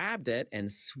grabbed it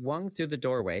and swung through the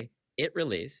doorway, it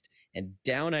released, and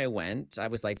down I went. I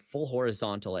was like full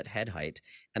horizontal at head height,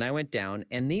 and I went down.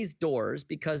 And these doors,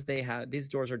 because these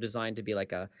doors are designed to be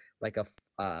like a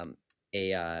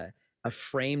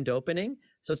framed opening.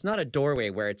 So it's not a doorway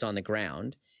where it's on the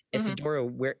ground. It's a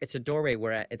doorway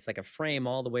where it's like a frame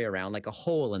all the way around, like a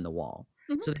hole in the wall.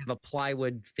 So they have a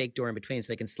plywood fake door in between,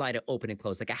 so they can slide it open and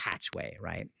close like a hatchway,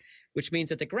 right? Which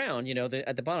means at the ground,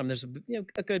 at the bottom, there's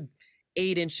a good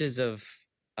 8 inches of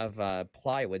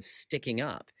plywood sticking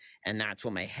up, and that's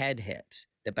what my head hit,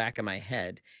 the back of my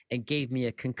head, and gave me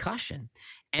a concussion.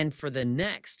 And for the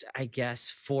next, I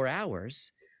guess, 4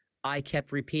 hours, I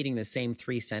kept repeating the same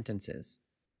 3 sentences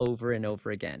over and over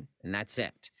again, and that's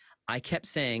it. I kept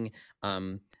saying,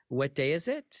 what day is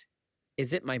it?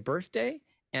 Is it my birthday?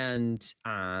 And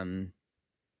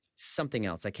something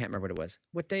else. I can't remember what it was.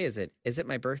 What day is it? Is it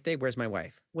my birthday? Where's my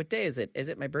wife? What day is it? Is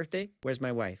it my birthday? Where's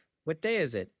my wife? What day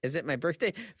is it? Is it my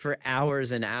birthday? For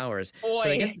hours and hours. Boy. So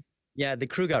I guess, yeah, the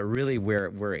crew got really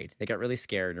worried. They got really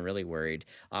scared and really worried,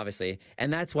 obviously.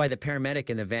 And that's why the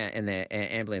paramedic in the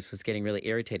ambulance was getting really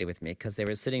irritated with me, because they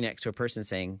were sitting next to a person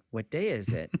saying, what day is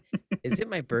it? Is it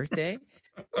my birthday?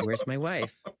 Where's my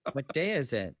wife? What day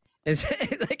is it? Is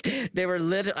it like they were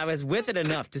I was with it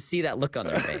enough to see that look on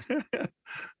their face.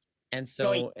 And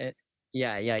so,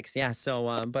 yeah.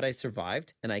 So, but I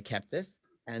survived, and I kept this.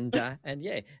 And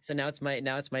yay. So now it's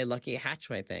my lucky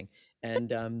hatchway thing. And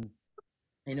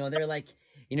they're like,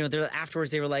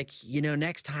 afterwards they were like,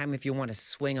 next time if you want to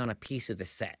swing on a piece of the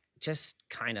set, just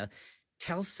kind of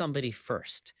tell somebody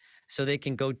first, so they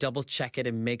can go double check it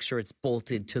and make sure it's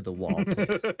bolted to the wall,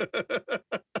 please.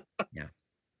 Yeah.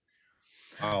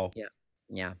 Wow.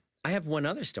 Yeah. I have one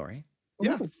other story.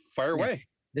 Yeah, fire away.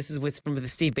 This is from the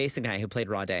Steve Basin guy who played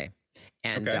Rade.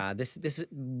 And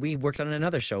we worked on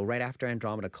another show right after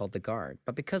Andromeda called The Guard.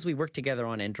 But because we worked together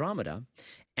on Andromeda,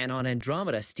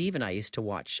 Steve and I used to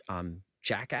watch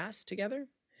Jackass together.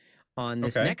 On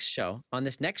this next show,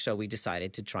 we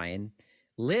decided to try and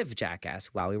live Jackass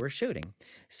while we were shooting.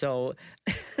 So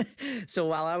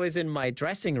while I was in my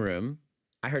dressing room,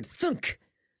 I heard thunk,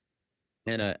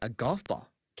 and a golf ball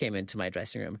came into my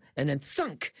dressing room, and then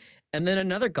thunk, and then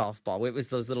another golf ball. It was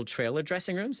those little trailer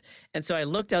dressing rooms. And so I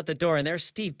looked out the door, and there's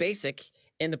Steve Basic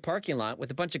in the parking lot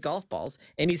with a bunch of golf balls,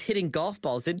 and he's hitting golf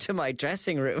balls into my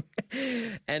dressing room.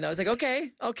 And I was like,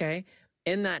 okay.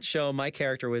 In that show, my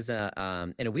character was in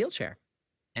a wheelchair.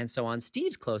 And so on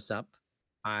Steve's close-up,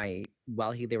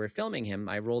 while they were filming him,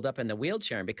 I rolled up in the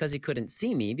wheelchair, and because he couldn't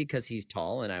see me because he's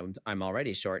tall and I'm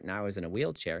already short and I was in a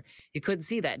wheelchair, he couldn't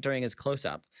see that during his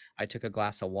close-up. I took a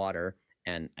glass of water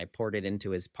and I poured it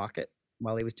into his pocket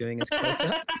while he was doing his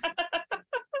close-up.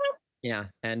 Yeah,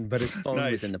 but his phone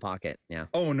was in the pocket. Yeah.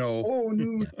 Oh no. Oh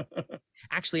no. Yeah.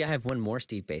 Actually, I have one more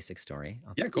Steve Basic story.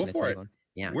 Yeah, go for it.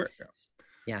 Yeah.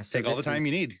 Yeah. So take all the time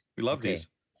you need. We love these.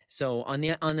 So on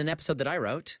an episode that I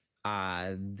wrote,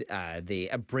 the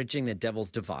Abridging the Devil's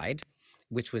Divide,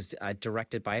 which was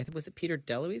directed by, was it Peter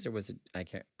DeLuise or was it I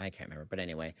can't remember, but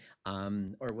anyway,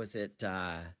 or was it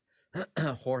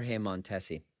Jorge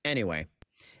Montesi? Anyway,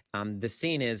 the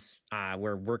scene is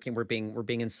we're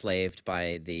being enslaved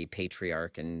by the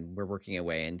patriarch, and we're working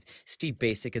away. And Steve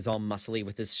Basic is all muscly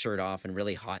with his shirt off and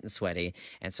really hot and sweaty.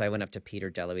 And so I went up to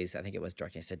Peter DeLuise, I think it was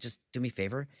directing. I said, "Just do me a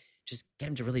favor, just get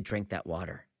him to really drink that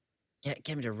water. Get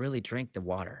him to really drink the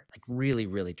water, like really,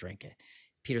 really drink it."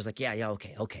 Peter's like, "Yeah,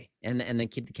 okay," and then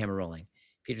keep the camera rolling.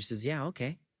 Peter says, "Yeah,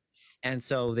 okay." And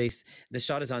so the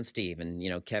shot is on Steve,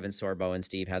 and Kevin Sorbo and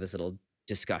Steve had this little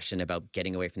discussion about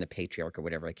getting away from the patriarch or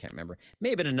whatever. I can't remember.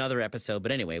 Maybe in another episode,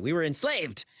 but anyway, we were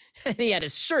enslaved and he had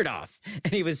his shirt off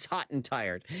and he was hot and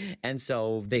tired. And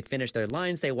so they finish their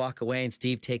lines, they walk away, and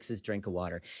Steve takes his drink of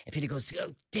water. And Peter goes,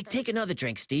 take another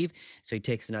drink, Steve. So he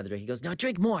takes another drink. He goes, "No,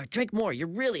 drink more. You're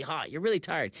really hot. You're really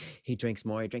tired." He drinks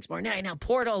more. Now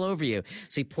pour it all over you.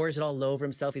 So he pours it all over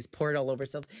himself. He's poured it all over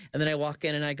himself. And then I walk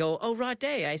in and I go, "Oh, Rod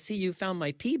Day, I see you found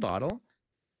my pee bottle."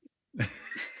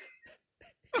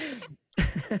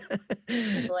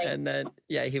 And then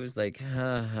he was like,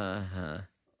 ha.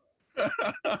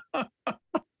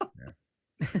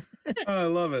 I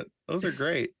love it. Those are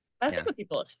great. Messing with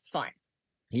people is fun.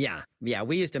 Yeah,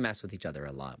 we used to mess with each other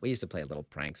a lot. We used to play little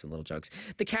pranks and little jokes.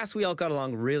 The cast, we all got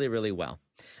along really, really well.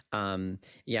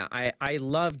 I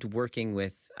loved working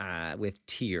with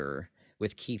Tyr,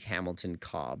 with Keith Hamilton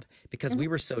Cobb, because we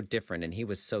were so different and he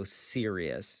was so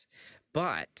serious.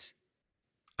 But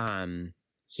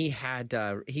he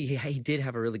did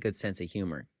have a really good sense of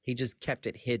humor. He just kept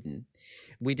it hidden.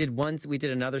 We did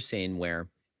another scene where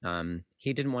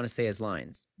he didn't want to say his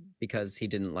lines because he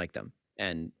didn't like them.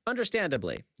 And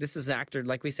understandably, this is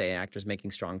like we say, actors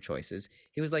making strong choices.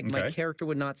 He was like, "My character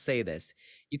would not say this."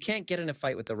 You can't get in a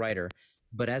fight with the writer,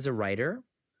 but as a writer,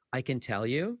 I can tell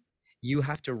you, you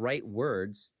have to write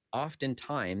words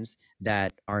oftentimes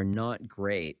that are not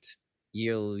great.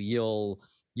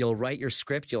 You'll write your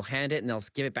script, you'll hand it, and they'll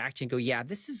give it back to you and go, "Yeah,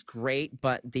 this is great,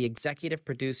 but the executive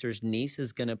producer's niece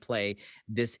is going to play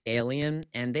this alien,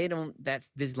 and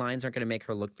these lines aren't going to make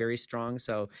her look very strong.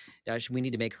 So we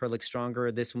need to make her look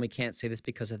stronger. This one, we can't say this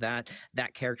because of that.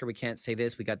 That character, we can't say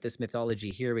this. We got this mythology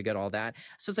here. We got all that."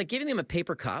 So it's like giving them a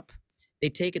paper cup. They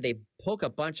take it, they poke a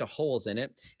bunch of holes in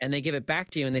it, and they give it back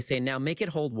to you, and they say, "Now make it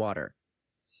hold water."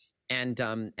 And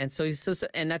so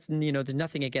that's, there's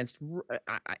nothing against.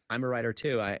 I'm a writer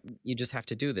too. You just have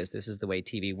to do this. This is the way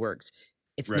TV works.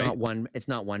 It's not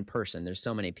one person. There's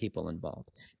so many people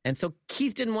involved. And so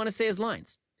Keith didn't want to say his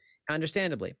lines,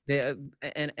 understandably. He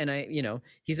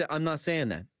said, "I'm not saying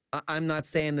that. I'm not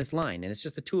saying this line." And it's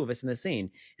just the two of us in the scene.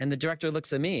 And the director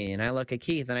looks at me, and I look at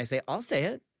Keith, and I say, "I'll say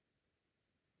it."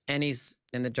 And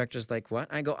the director's like, "What?"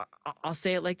 I go, I'll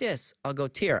say it like this. I'll go,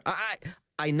 "Tyr,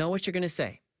 I know what you're going to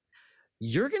say.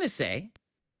 You're going to say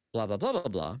blah, blah, blah, blah,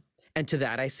 blah. And to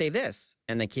that, I say this."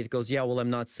 And then Keith goes, "Yeah, well,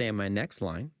 I'm not saying my next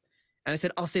line." And I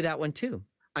said, "I'll say that one too.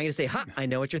 I'm going to say, I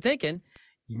know what you're thinking.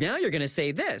 Now you're going to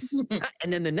say this."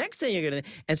 And then the next thing you're going to,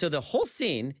 and so the whole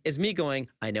scene is me going,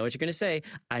 "I know what you're going to say.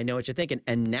 I know what you're thinking.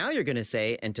 And now you're going to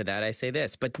say, and to that I say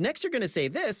this. But next you're going to say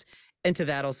this, and to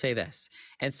that I'll say this."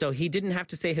 And so he didn't have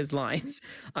to say his lines.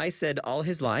 I said all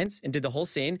his lines and did the whole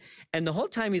scene. And the whole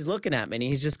time he's looking at me and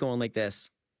he's just going like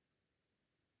this.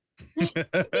 It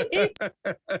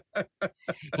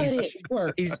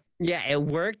worked. It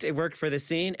worked. It worked for the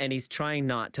scene, and he's trying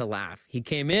not to laugh. He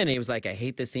came in and he was like, "I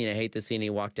hate this scene. I hate this scene."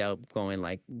 He walked out going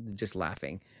like, just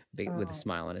laughing with a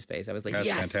smile on his face. I was like, "That's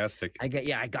yes, fantastic." I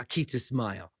got Keith to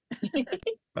smile. Oh,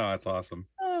 that's awesome.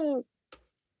 So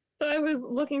I was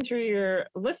looking through your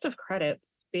list of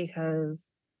credits because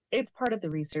it's part of the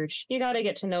research. You got to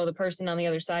get to know the person on the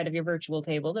other side of your virtual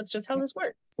table. That's just how this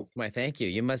works. Why, thank you.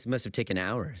 You must have taken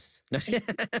hours.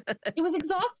 It was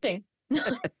exhausting.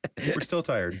 We're still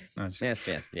tired.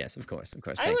 Yes, of course.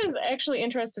 I was actually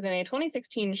interested in a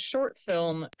 2016 short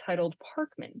film titled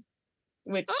Parkman,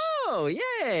 which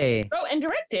yay! Oh, and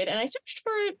directed. And I searched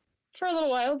for it for a little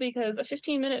while because a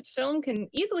 15-minute film can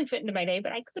easily fit into my day,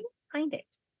 but I couldn't find it.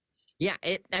 Yeah,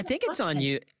 I think it's on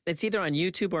you. It's either on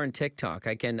YouTube or on TikTok.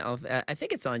 I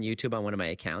think it's on YouTube on one of my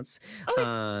accounts.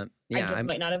 I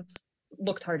might not have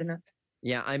looked hard enough.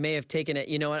 Yeah, I may have taken it.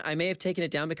 You know what? I may have taken it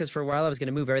down because for a while I was going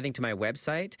to move everything to my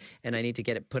website, and I need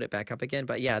to put it back up again.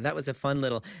 But yeah, that was a fun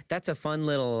little. That's a fun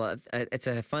little. It's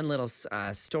a fun little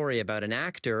story about an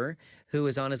actor who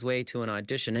was on his way to an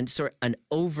audition, and sort of an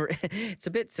over. It's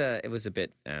a bit. It was a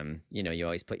bit. You know, you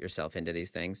always put yourself into these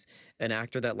things. An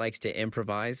actor that likes to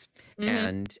improvise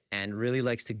and really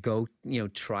likes to go. You know,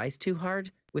 tries too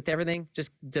hard with everything.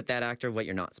 Just that actor, what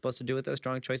you're not supposed to do with those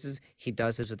strong choices, he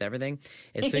does this with everything.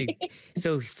 And so,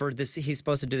 so for this, he's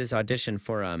supposed to do this audition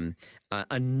for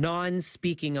a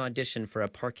non-speaking audition for a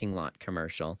parking lot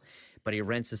commercial. But he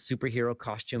rents a superhero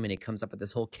costume and he comes up with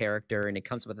this whole character and he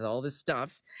comes up with all this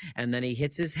stuff. And then he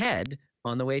hits his head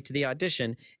on the way to the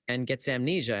audition and gets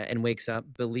amnesia and wakes up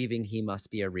believing he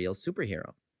must be a real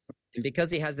superhero. And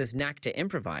because he has this knack to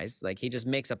improvise, like he just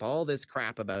makes up all this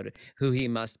crap about who he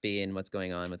must be and what's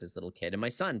going on with this little kid. And my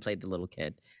son played the little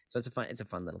kid, so it's a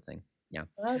fun little thing. Yeah,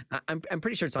 I'm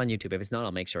pretty sure it's on YouTube. If it's not,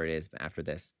 I'll make sure it is after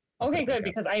this. Okay, good,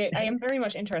 because I am very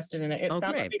much interested in it. It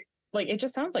sounds great. like it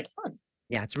just sounds like fun.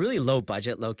 Yeah, it's really low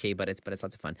budget, low key, but it's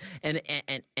lots of fun.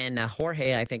 And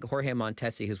Jorge, I think Jorge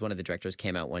Montesi, who's one of the directors,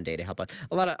 came out one day to help out.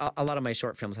 A lot of my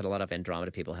short films had a lot of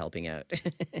Andromeda people helping out.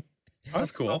 Oh,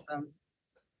 that's cool. Awesome.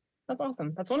 That's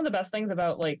awesome. That's one of the best things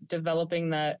about like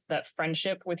developing that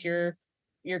friendship with your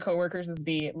coworkers is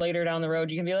the later down the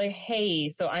road you can be like, hey,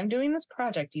 so I'm doing this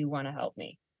project. Do you want to help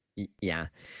me? Yeah.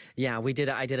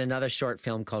 I did another short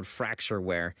film called Fracture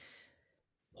where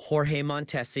Jorge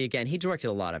Montesi, again, he directed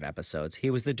a lot of episodes. He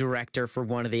was the director for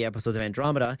one of the episodes of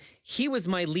Andromeda. He was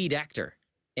my lead actor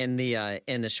in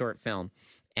the short film,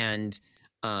 and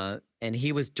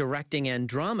he was directing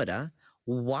Andromeda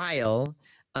while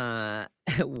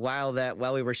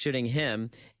we were shooting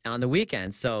him on the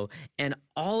weekend. So, and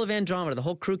all of Andromeda, the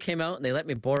whole crew came out and they let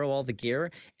me borrow all the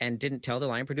gear and didn't tell the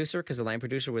line producer because the line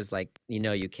producer was like,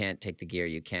 you can't take the gear.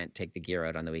 You can't take the gear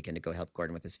out on the weekend to go help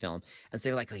Gordon with his film. And so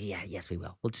they were like, oh yeah, yes, we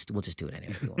will. We'll just do it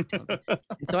anyway. We won't tell them.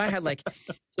 And so I had like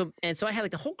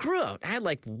the whole crew out. I had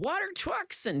like water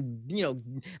trucks and,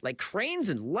 like cranes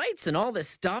and lights and all this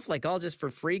stuff, like all just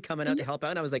for free coming out to help out.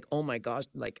 And I was like, oh my gosh,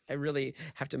 like I really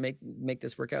have to make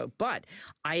this work out. But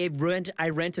I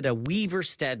rented a Weaver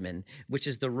Stedman, which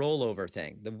is the rollover thing.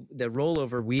 The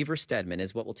rollover Weaver Stedman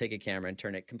is what will take a camera and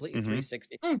turn it completely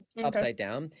 360 upside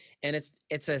down. And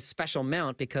it's a special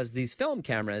mount because these film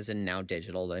cameras and now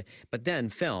digital, but then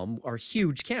film are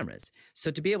huge cameras. So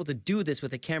to be able to do this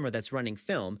with a camera that's running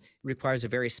film requires a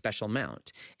very special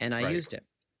mount. And I used it.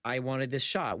 I wanted this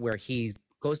shot where he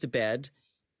goes to bed,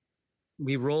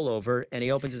 we roll over and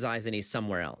he opens his eyes and he's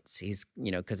somewhere else. He's,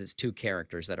 because it's two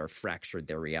characters that are fractured,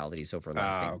 their realities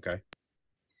overlapping. Okay.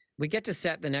 We get to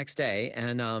set the next day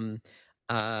and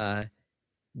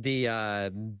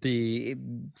the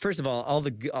first of all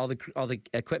the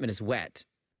equipment is wet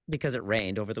because it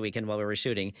rained over the weekend while we were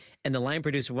shooting, and the line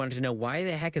producer wanted to know why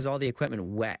the heck is all the equipment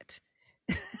wet.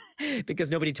 Because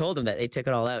nobody told him that. They took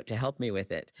it all out to help me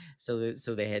with it. So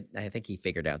they had, I think he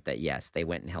figured out that, yes, they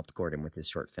went and helped Gordon with his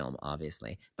short film,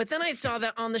 obviously. But then I saw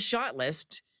that on the shot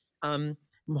list,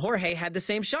 Jorge had the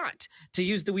same shot to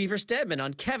use the Weaver Stedman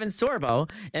on Kevin Sorbo.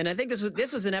 And I think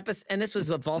this was an episode, and this was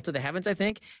a Vault of the Heavens, I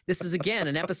think. This is, again,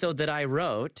 an episode that I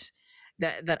wrote.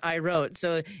 That I wrote.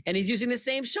 So, and he's using the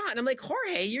same shot. And I'm like,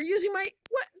 Jorge, you're using what?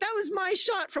 That was my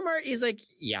shot from art. He's like,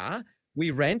 yeah,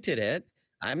 we rented it.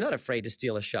 I'm not afraid to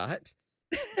steal a shot.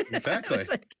 Exactly.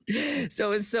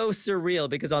 So it's so surreal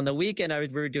because on the weekend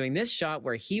we were doing this shot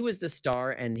where he was the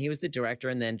star and he was the director,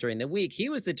 and then during the week he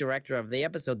was the director of the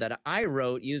episode that I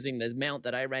wrote using the mount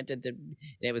that I rented. And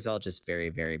it was all just very,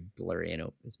 very blurry, and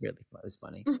it was really fun. It was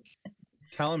funny.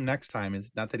 Tell him next time is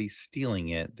not that he's stealing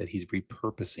it, that he's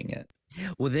repurposing it.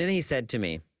 Well, then he said to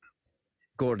me,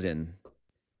 Gordon,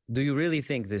 do you really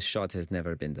think this shot has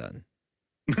never been done?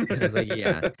 And I was like,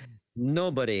 yeah.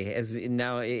 Nobody has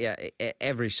now. Yeah,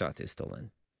 every shot is stolen.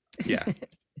 Yeah,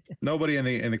 nobody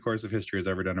in the course of history has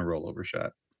ever done a rollover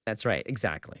shot. That's right.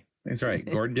 Exactly. That's right.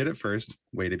 Gordon did it first.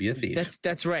 Way to be a thief.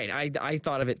 That's right. I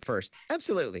thought of it first.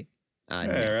 Absolutely. All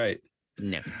right.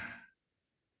 No.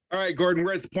 All right, Gordon.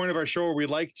 We're at the point of our show where we'd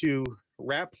like to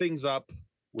wrap things up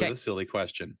with a silly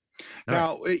question.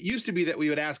 Now, it used to be that we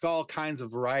would ask all kinds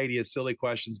of variety of silly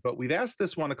questions, but we've asked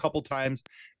this one a couple times,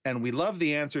 and we love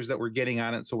the answers that we're getting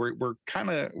on it. So we're going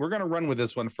to run with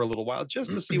this one for a little while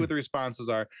just to see what the responses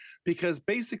are, because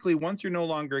basically, once you're no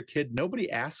longer a kid, nobody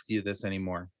asks you this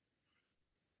anymore.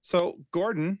 So,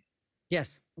 Gordon,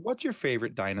 yes, what's your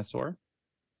favorite dinosaur?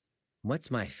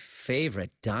 What's my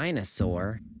favorite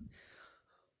dinosaur?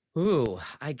 Ooh,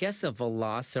 I guess a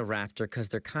velociraptor because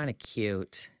they're kind of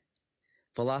cute.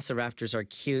 Velociraptors are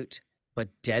cute, but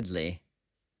deadly.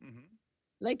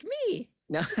 Like me.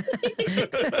 No.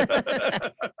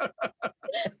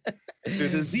 They're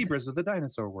the zebras of the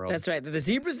dinosaur world. That's right. The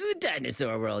zebras of the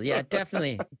dinosaur world. Yeah,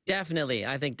 definitely. Definitely.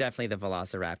 I think definitely the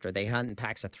velociraptor. They hunt in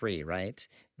packs of 3, right?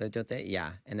 Don't they?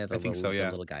 Yeah. And they're the, I think little, so, yeah.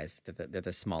 the little guys. They're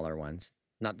the smaller ones.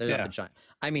 They're not the giant.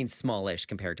 I mean, smallish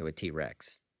compared to a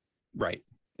T-Rex. Right.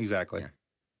 Exactly. Yeah.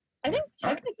 I think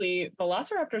technically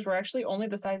velociraptors were actually only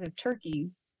the size of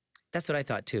turkeys. That's what I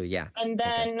thought too. Yeah. And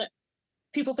then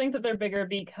people think that they're bigger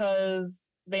because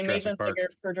they made them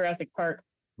bigger for Jurassic Park.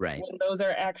 Right. When those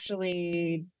are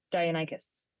actually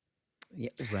Deinonychus. Yeah.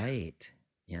 Right.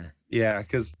 Yeah. Yeah,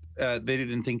 because they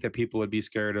didn't think that people would be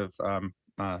scared of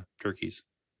turkeys.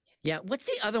 Yeah. What's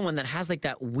the other one that has like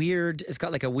that weird? It's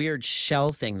got like a weird shell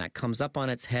thing that comes up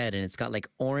on its head, and it's got like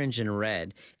orange and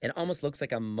red. It almost looks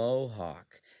like a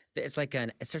mohawk. It's like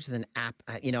it starts with an app.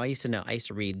 I used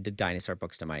to read the dinosaur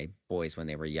books to my boys when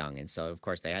they were young, and so of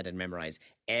course they had to memorize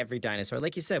every dinosaur,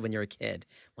 like you said when you're a kid.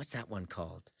 What's that one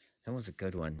called? That was a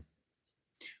good one.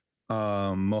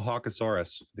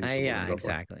 Mohawkosaurus. Yeah,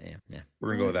 exactly. Yeah. We're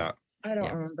gonna go with that. I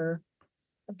don't remember.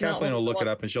 Kathleen will look it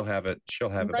up and she'll have it. She'll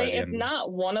have it by the end. It's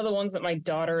not one of the ones that my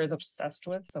daughter is obsessed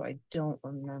with, so I don't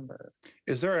remember.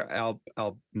 Is there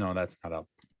no, that's not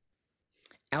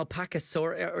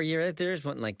Alpacasaurus, or there's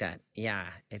one like that. Yeah,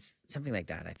 it's something like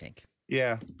that, I think.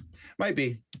 Yeah, might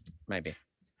be. Yeah.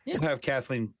 We'll have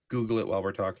Kathleen Google it while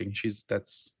we're talking.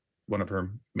 That's one of her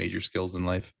major skills in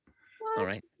life. What? All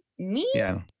right. Me?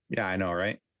 Yeah, I know,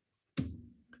 right?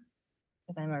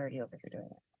 Because I'm already over here doing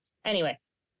it. Anyway.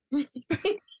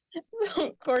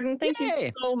 So, Gordon, thank you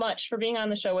so much for being on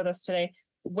the show with us today.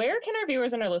 Where can our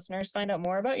viewers and our listeners find out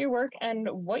more about your work and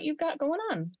what you've got going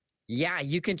on? Yeah,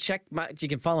 you can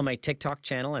follow my TikTok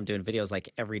channel. I'm doing videos like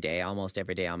almost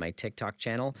every day on my TikTok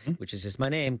channel, which is just my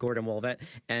name, Gordon Woolvett,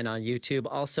 and on YouTube.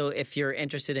 Also, if you're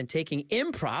interested in taking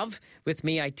improv with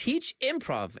me, I teach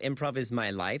improv. Improv is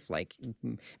my life, like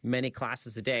many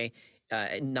classes a day.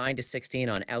 9 to 16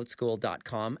 on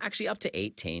outschool.com, actually up to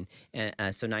 18.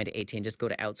 So 9 to 18, just go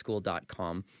to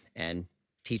outschool.com and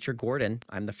teacher Gordon.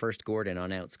 I'm the first Gordon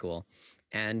on Outschool.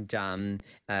 And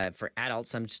for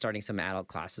adults, I'm starting some adult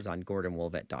classes on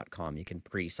gordonwoolvett.com. You can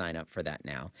pre-sign up for that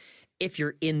now. If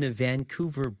you're in the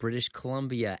Vancouver, British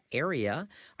Columbia area,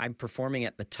 I'm performing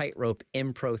at the Tightrope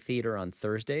Impro Theater on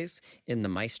Thursdays in the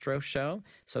Maestro Show.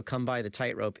 So come by the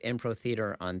Tightrope Impro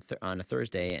Theater on a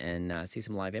Thursday and see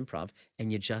some live improv,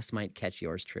 and you just might catch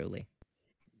yours truly.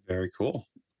 Very cool.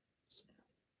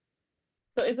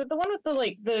 So is it the one with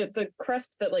the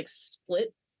crest that like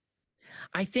split?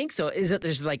 I think so. Is it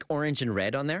there's like orange and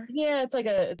red on there? Yeah, it's like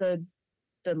the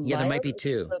yeah, there might be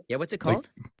two. Yeah, what's it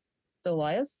called? The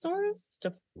Lyosaurus?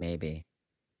 Maybe.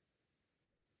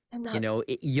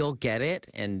 You'll get it,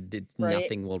 and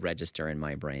nothing will register in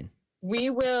my brain.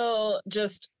 We will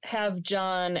just have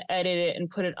John edit it and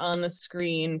put it on the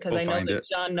screen because I know that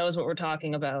John knows what we're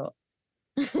talking about.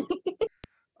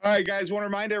 All right, guys, want to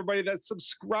remind everybody that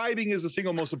subscribing is the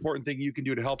single most important thing you can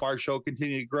do to help our show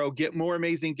continue to grow, get more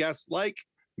amazing guests like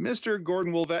Mr.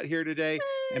 Gordon Woolvett here today,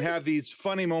 and have these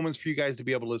funny moments for you guys to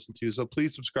be able to listen to. So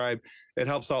please subscribe. It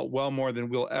helps out well more than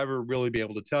we'll ever really be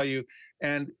able to tell you.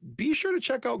 And be sure to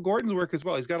check out Gordon's work as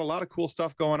well. He's got a lot of cool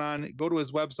stuff going on. Go to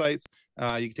his websites.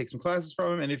 You can take some classes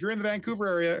from him. And if you're in the Vancouver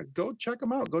area, go check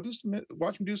him out. Go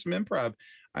watch him do some improv.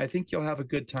 I think you'll have a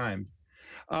good time.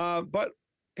 But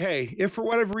hey, if for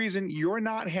whatever reason you're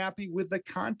not happy with the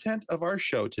content of our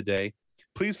show today,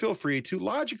 please feel free to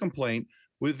lodge a complaint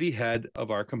with the head of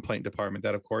our complaint department.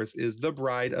 That, of course, is the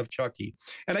Bride of Chucky.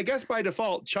 And I guess by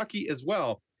default, Chucky as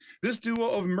well. This duo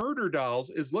of murder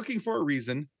dolls is looking for a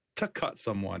reason to cut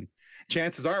someone.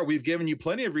 Chances are we've given you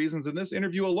plenty of reasons in this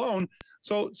interview alone.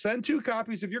 So send 2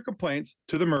 copies of your complaints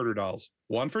to the murder dolls,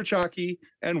 one for Chucky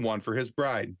and one for his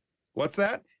bride. What's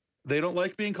that? They don't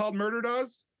like being called murder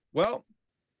dolls? Well,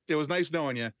 it was nice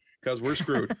knowing you, because we're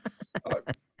screwed.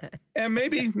 And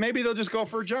maybe they'll just go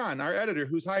for John, our editor,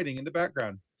 who's hiding in the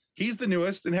background. He's the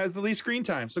newest and has the least screen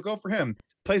time, so go for him.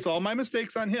 Place all my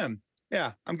mistakes on him.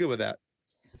 Yeah, I'm good with that.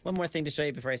 One more thing to show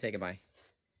you before I say goodbye.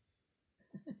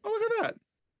 Oh, look at that.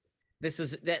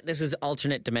 This was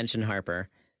alternate dimension Harper.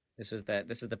 This is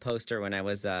the poster when I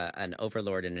was an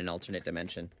overlord in an alternate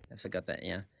dimension. I've still got that.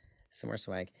 Yeah, some more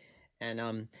swag.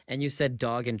 And you said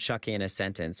dog and Chucky in a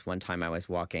sentence. One time I was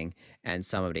walking, and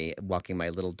somebody walking my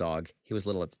little dog, he was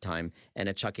little at the time, and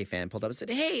a Chucky fan pulled up and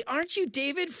said, "Hey, aren't you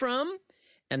David from?"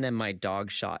 And then my dog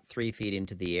shot 3 feet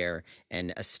into the air,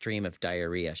 and a stream of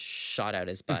diarrhea shot out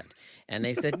his butt. And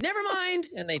they said, "Never mind,"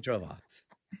 and they drove off.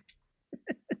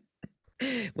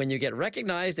 When you get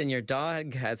recognized and your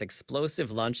dog has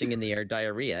explosive launching in the air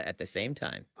diarrhea at the same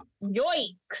time.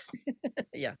 Yoicks.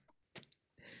 Yeah.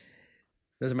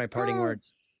 Those are my parting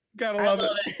words. Gotta I love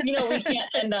love it. it. You know, we can't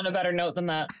end on a better note than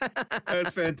that.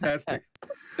 That's fantastic.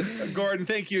 Gordon,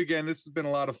 thank you again. This has been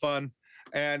a lot of fun.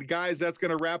 And guys, that's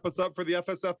going to wrap us up for the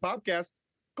FSF PopCast.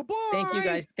 Goodbye. Thank you,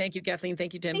 guys. Thank you, Kathleen.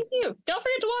 Thank you, Tim. Thank you. Don't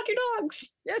forget to walk your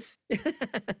dogs. Yes.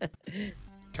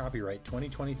 Copyright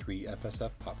 2023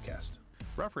 FSF PopCast.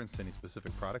 Reference to any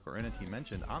specific product or entity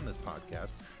mentioned on this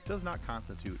podcast does not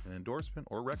constitute an endorsement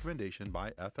or recommendation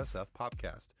by FSF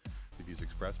PopCast. The views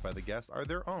expressed by the guests are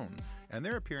their own, and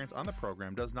their appearance on the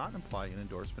program does not imply an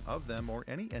endorsement of them or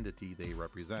any entity they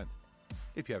represent.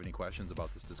 If you have any questions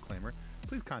about this disclaimer,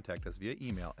 please contact us via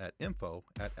email at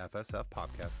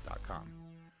info@fsfpopcast.com.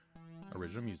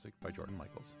 Original music by Jordan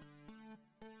Michaels.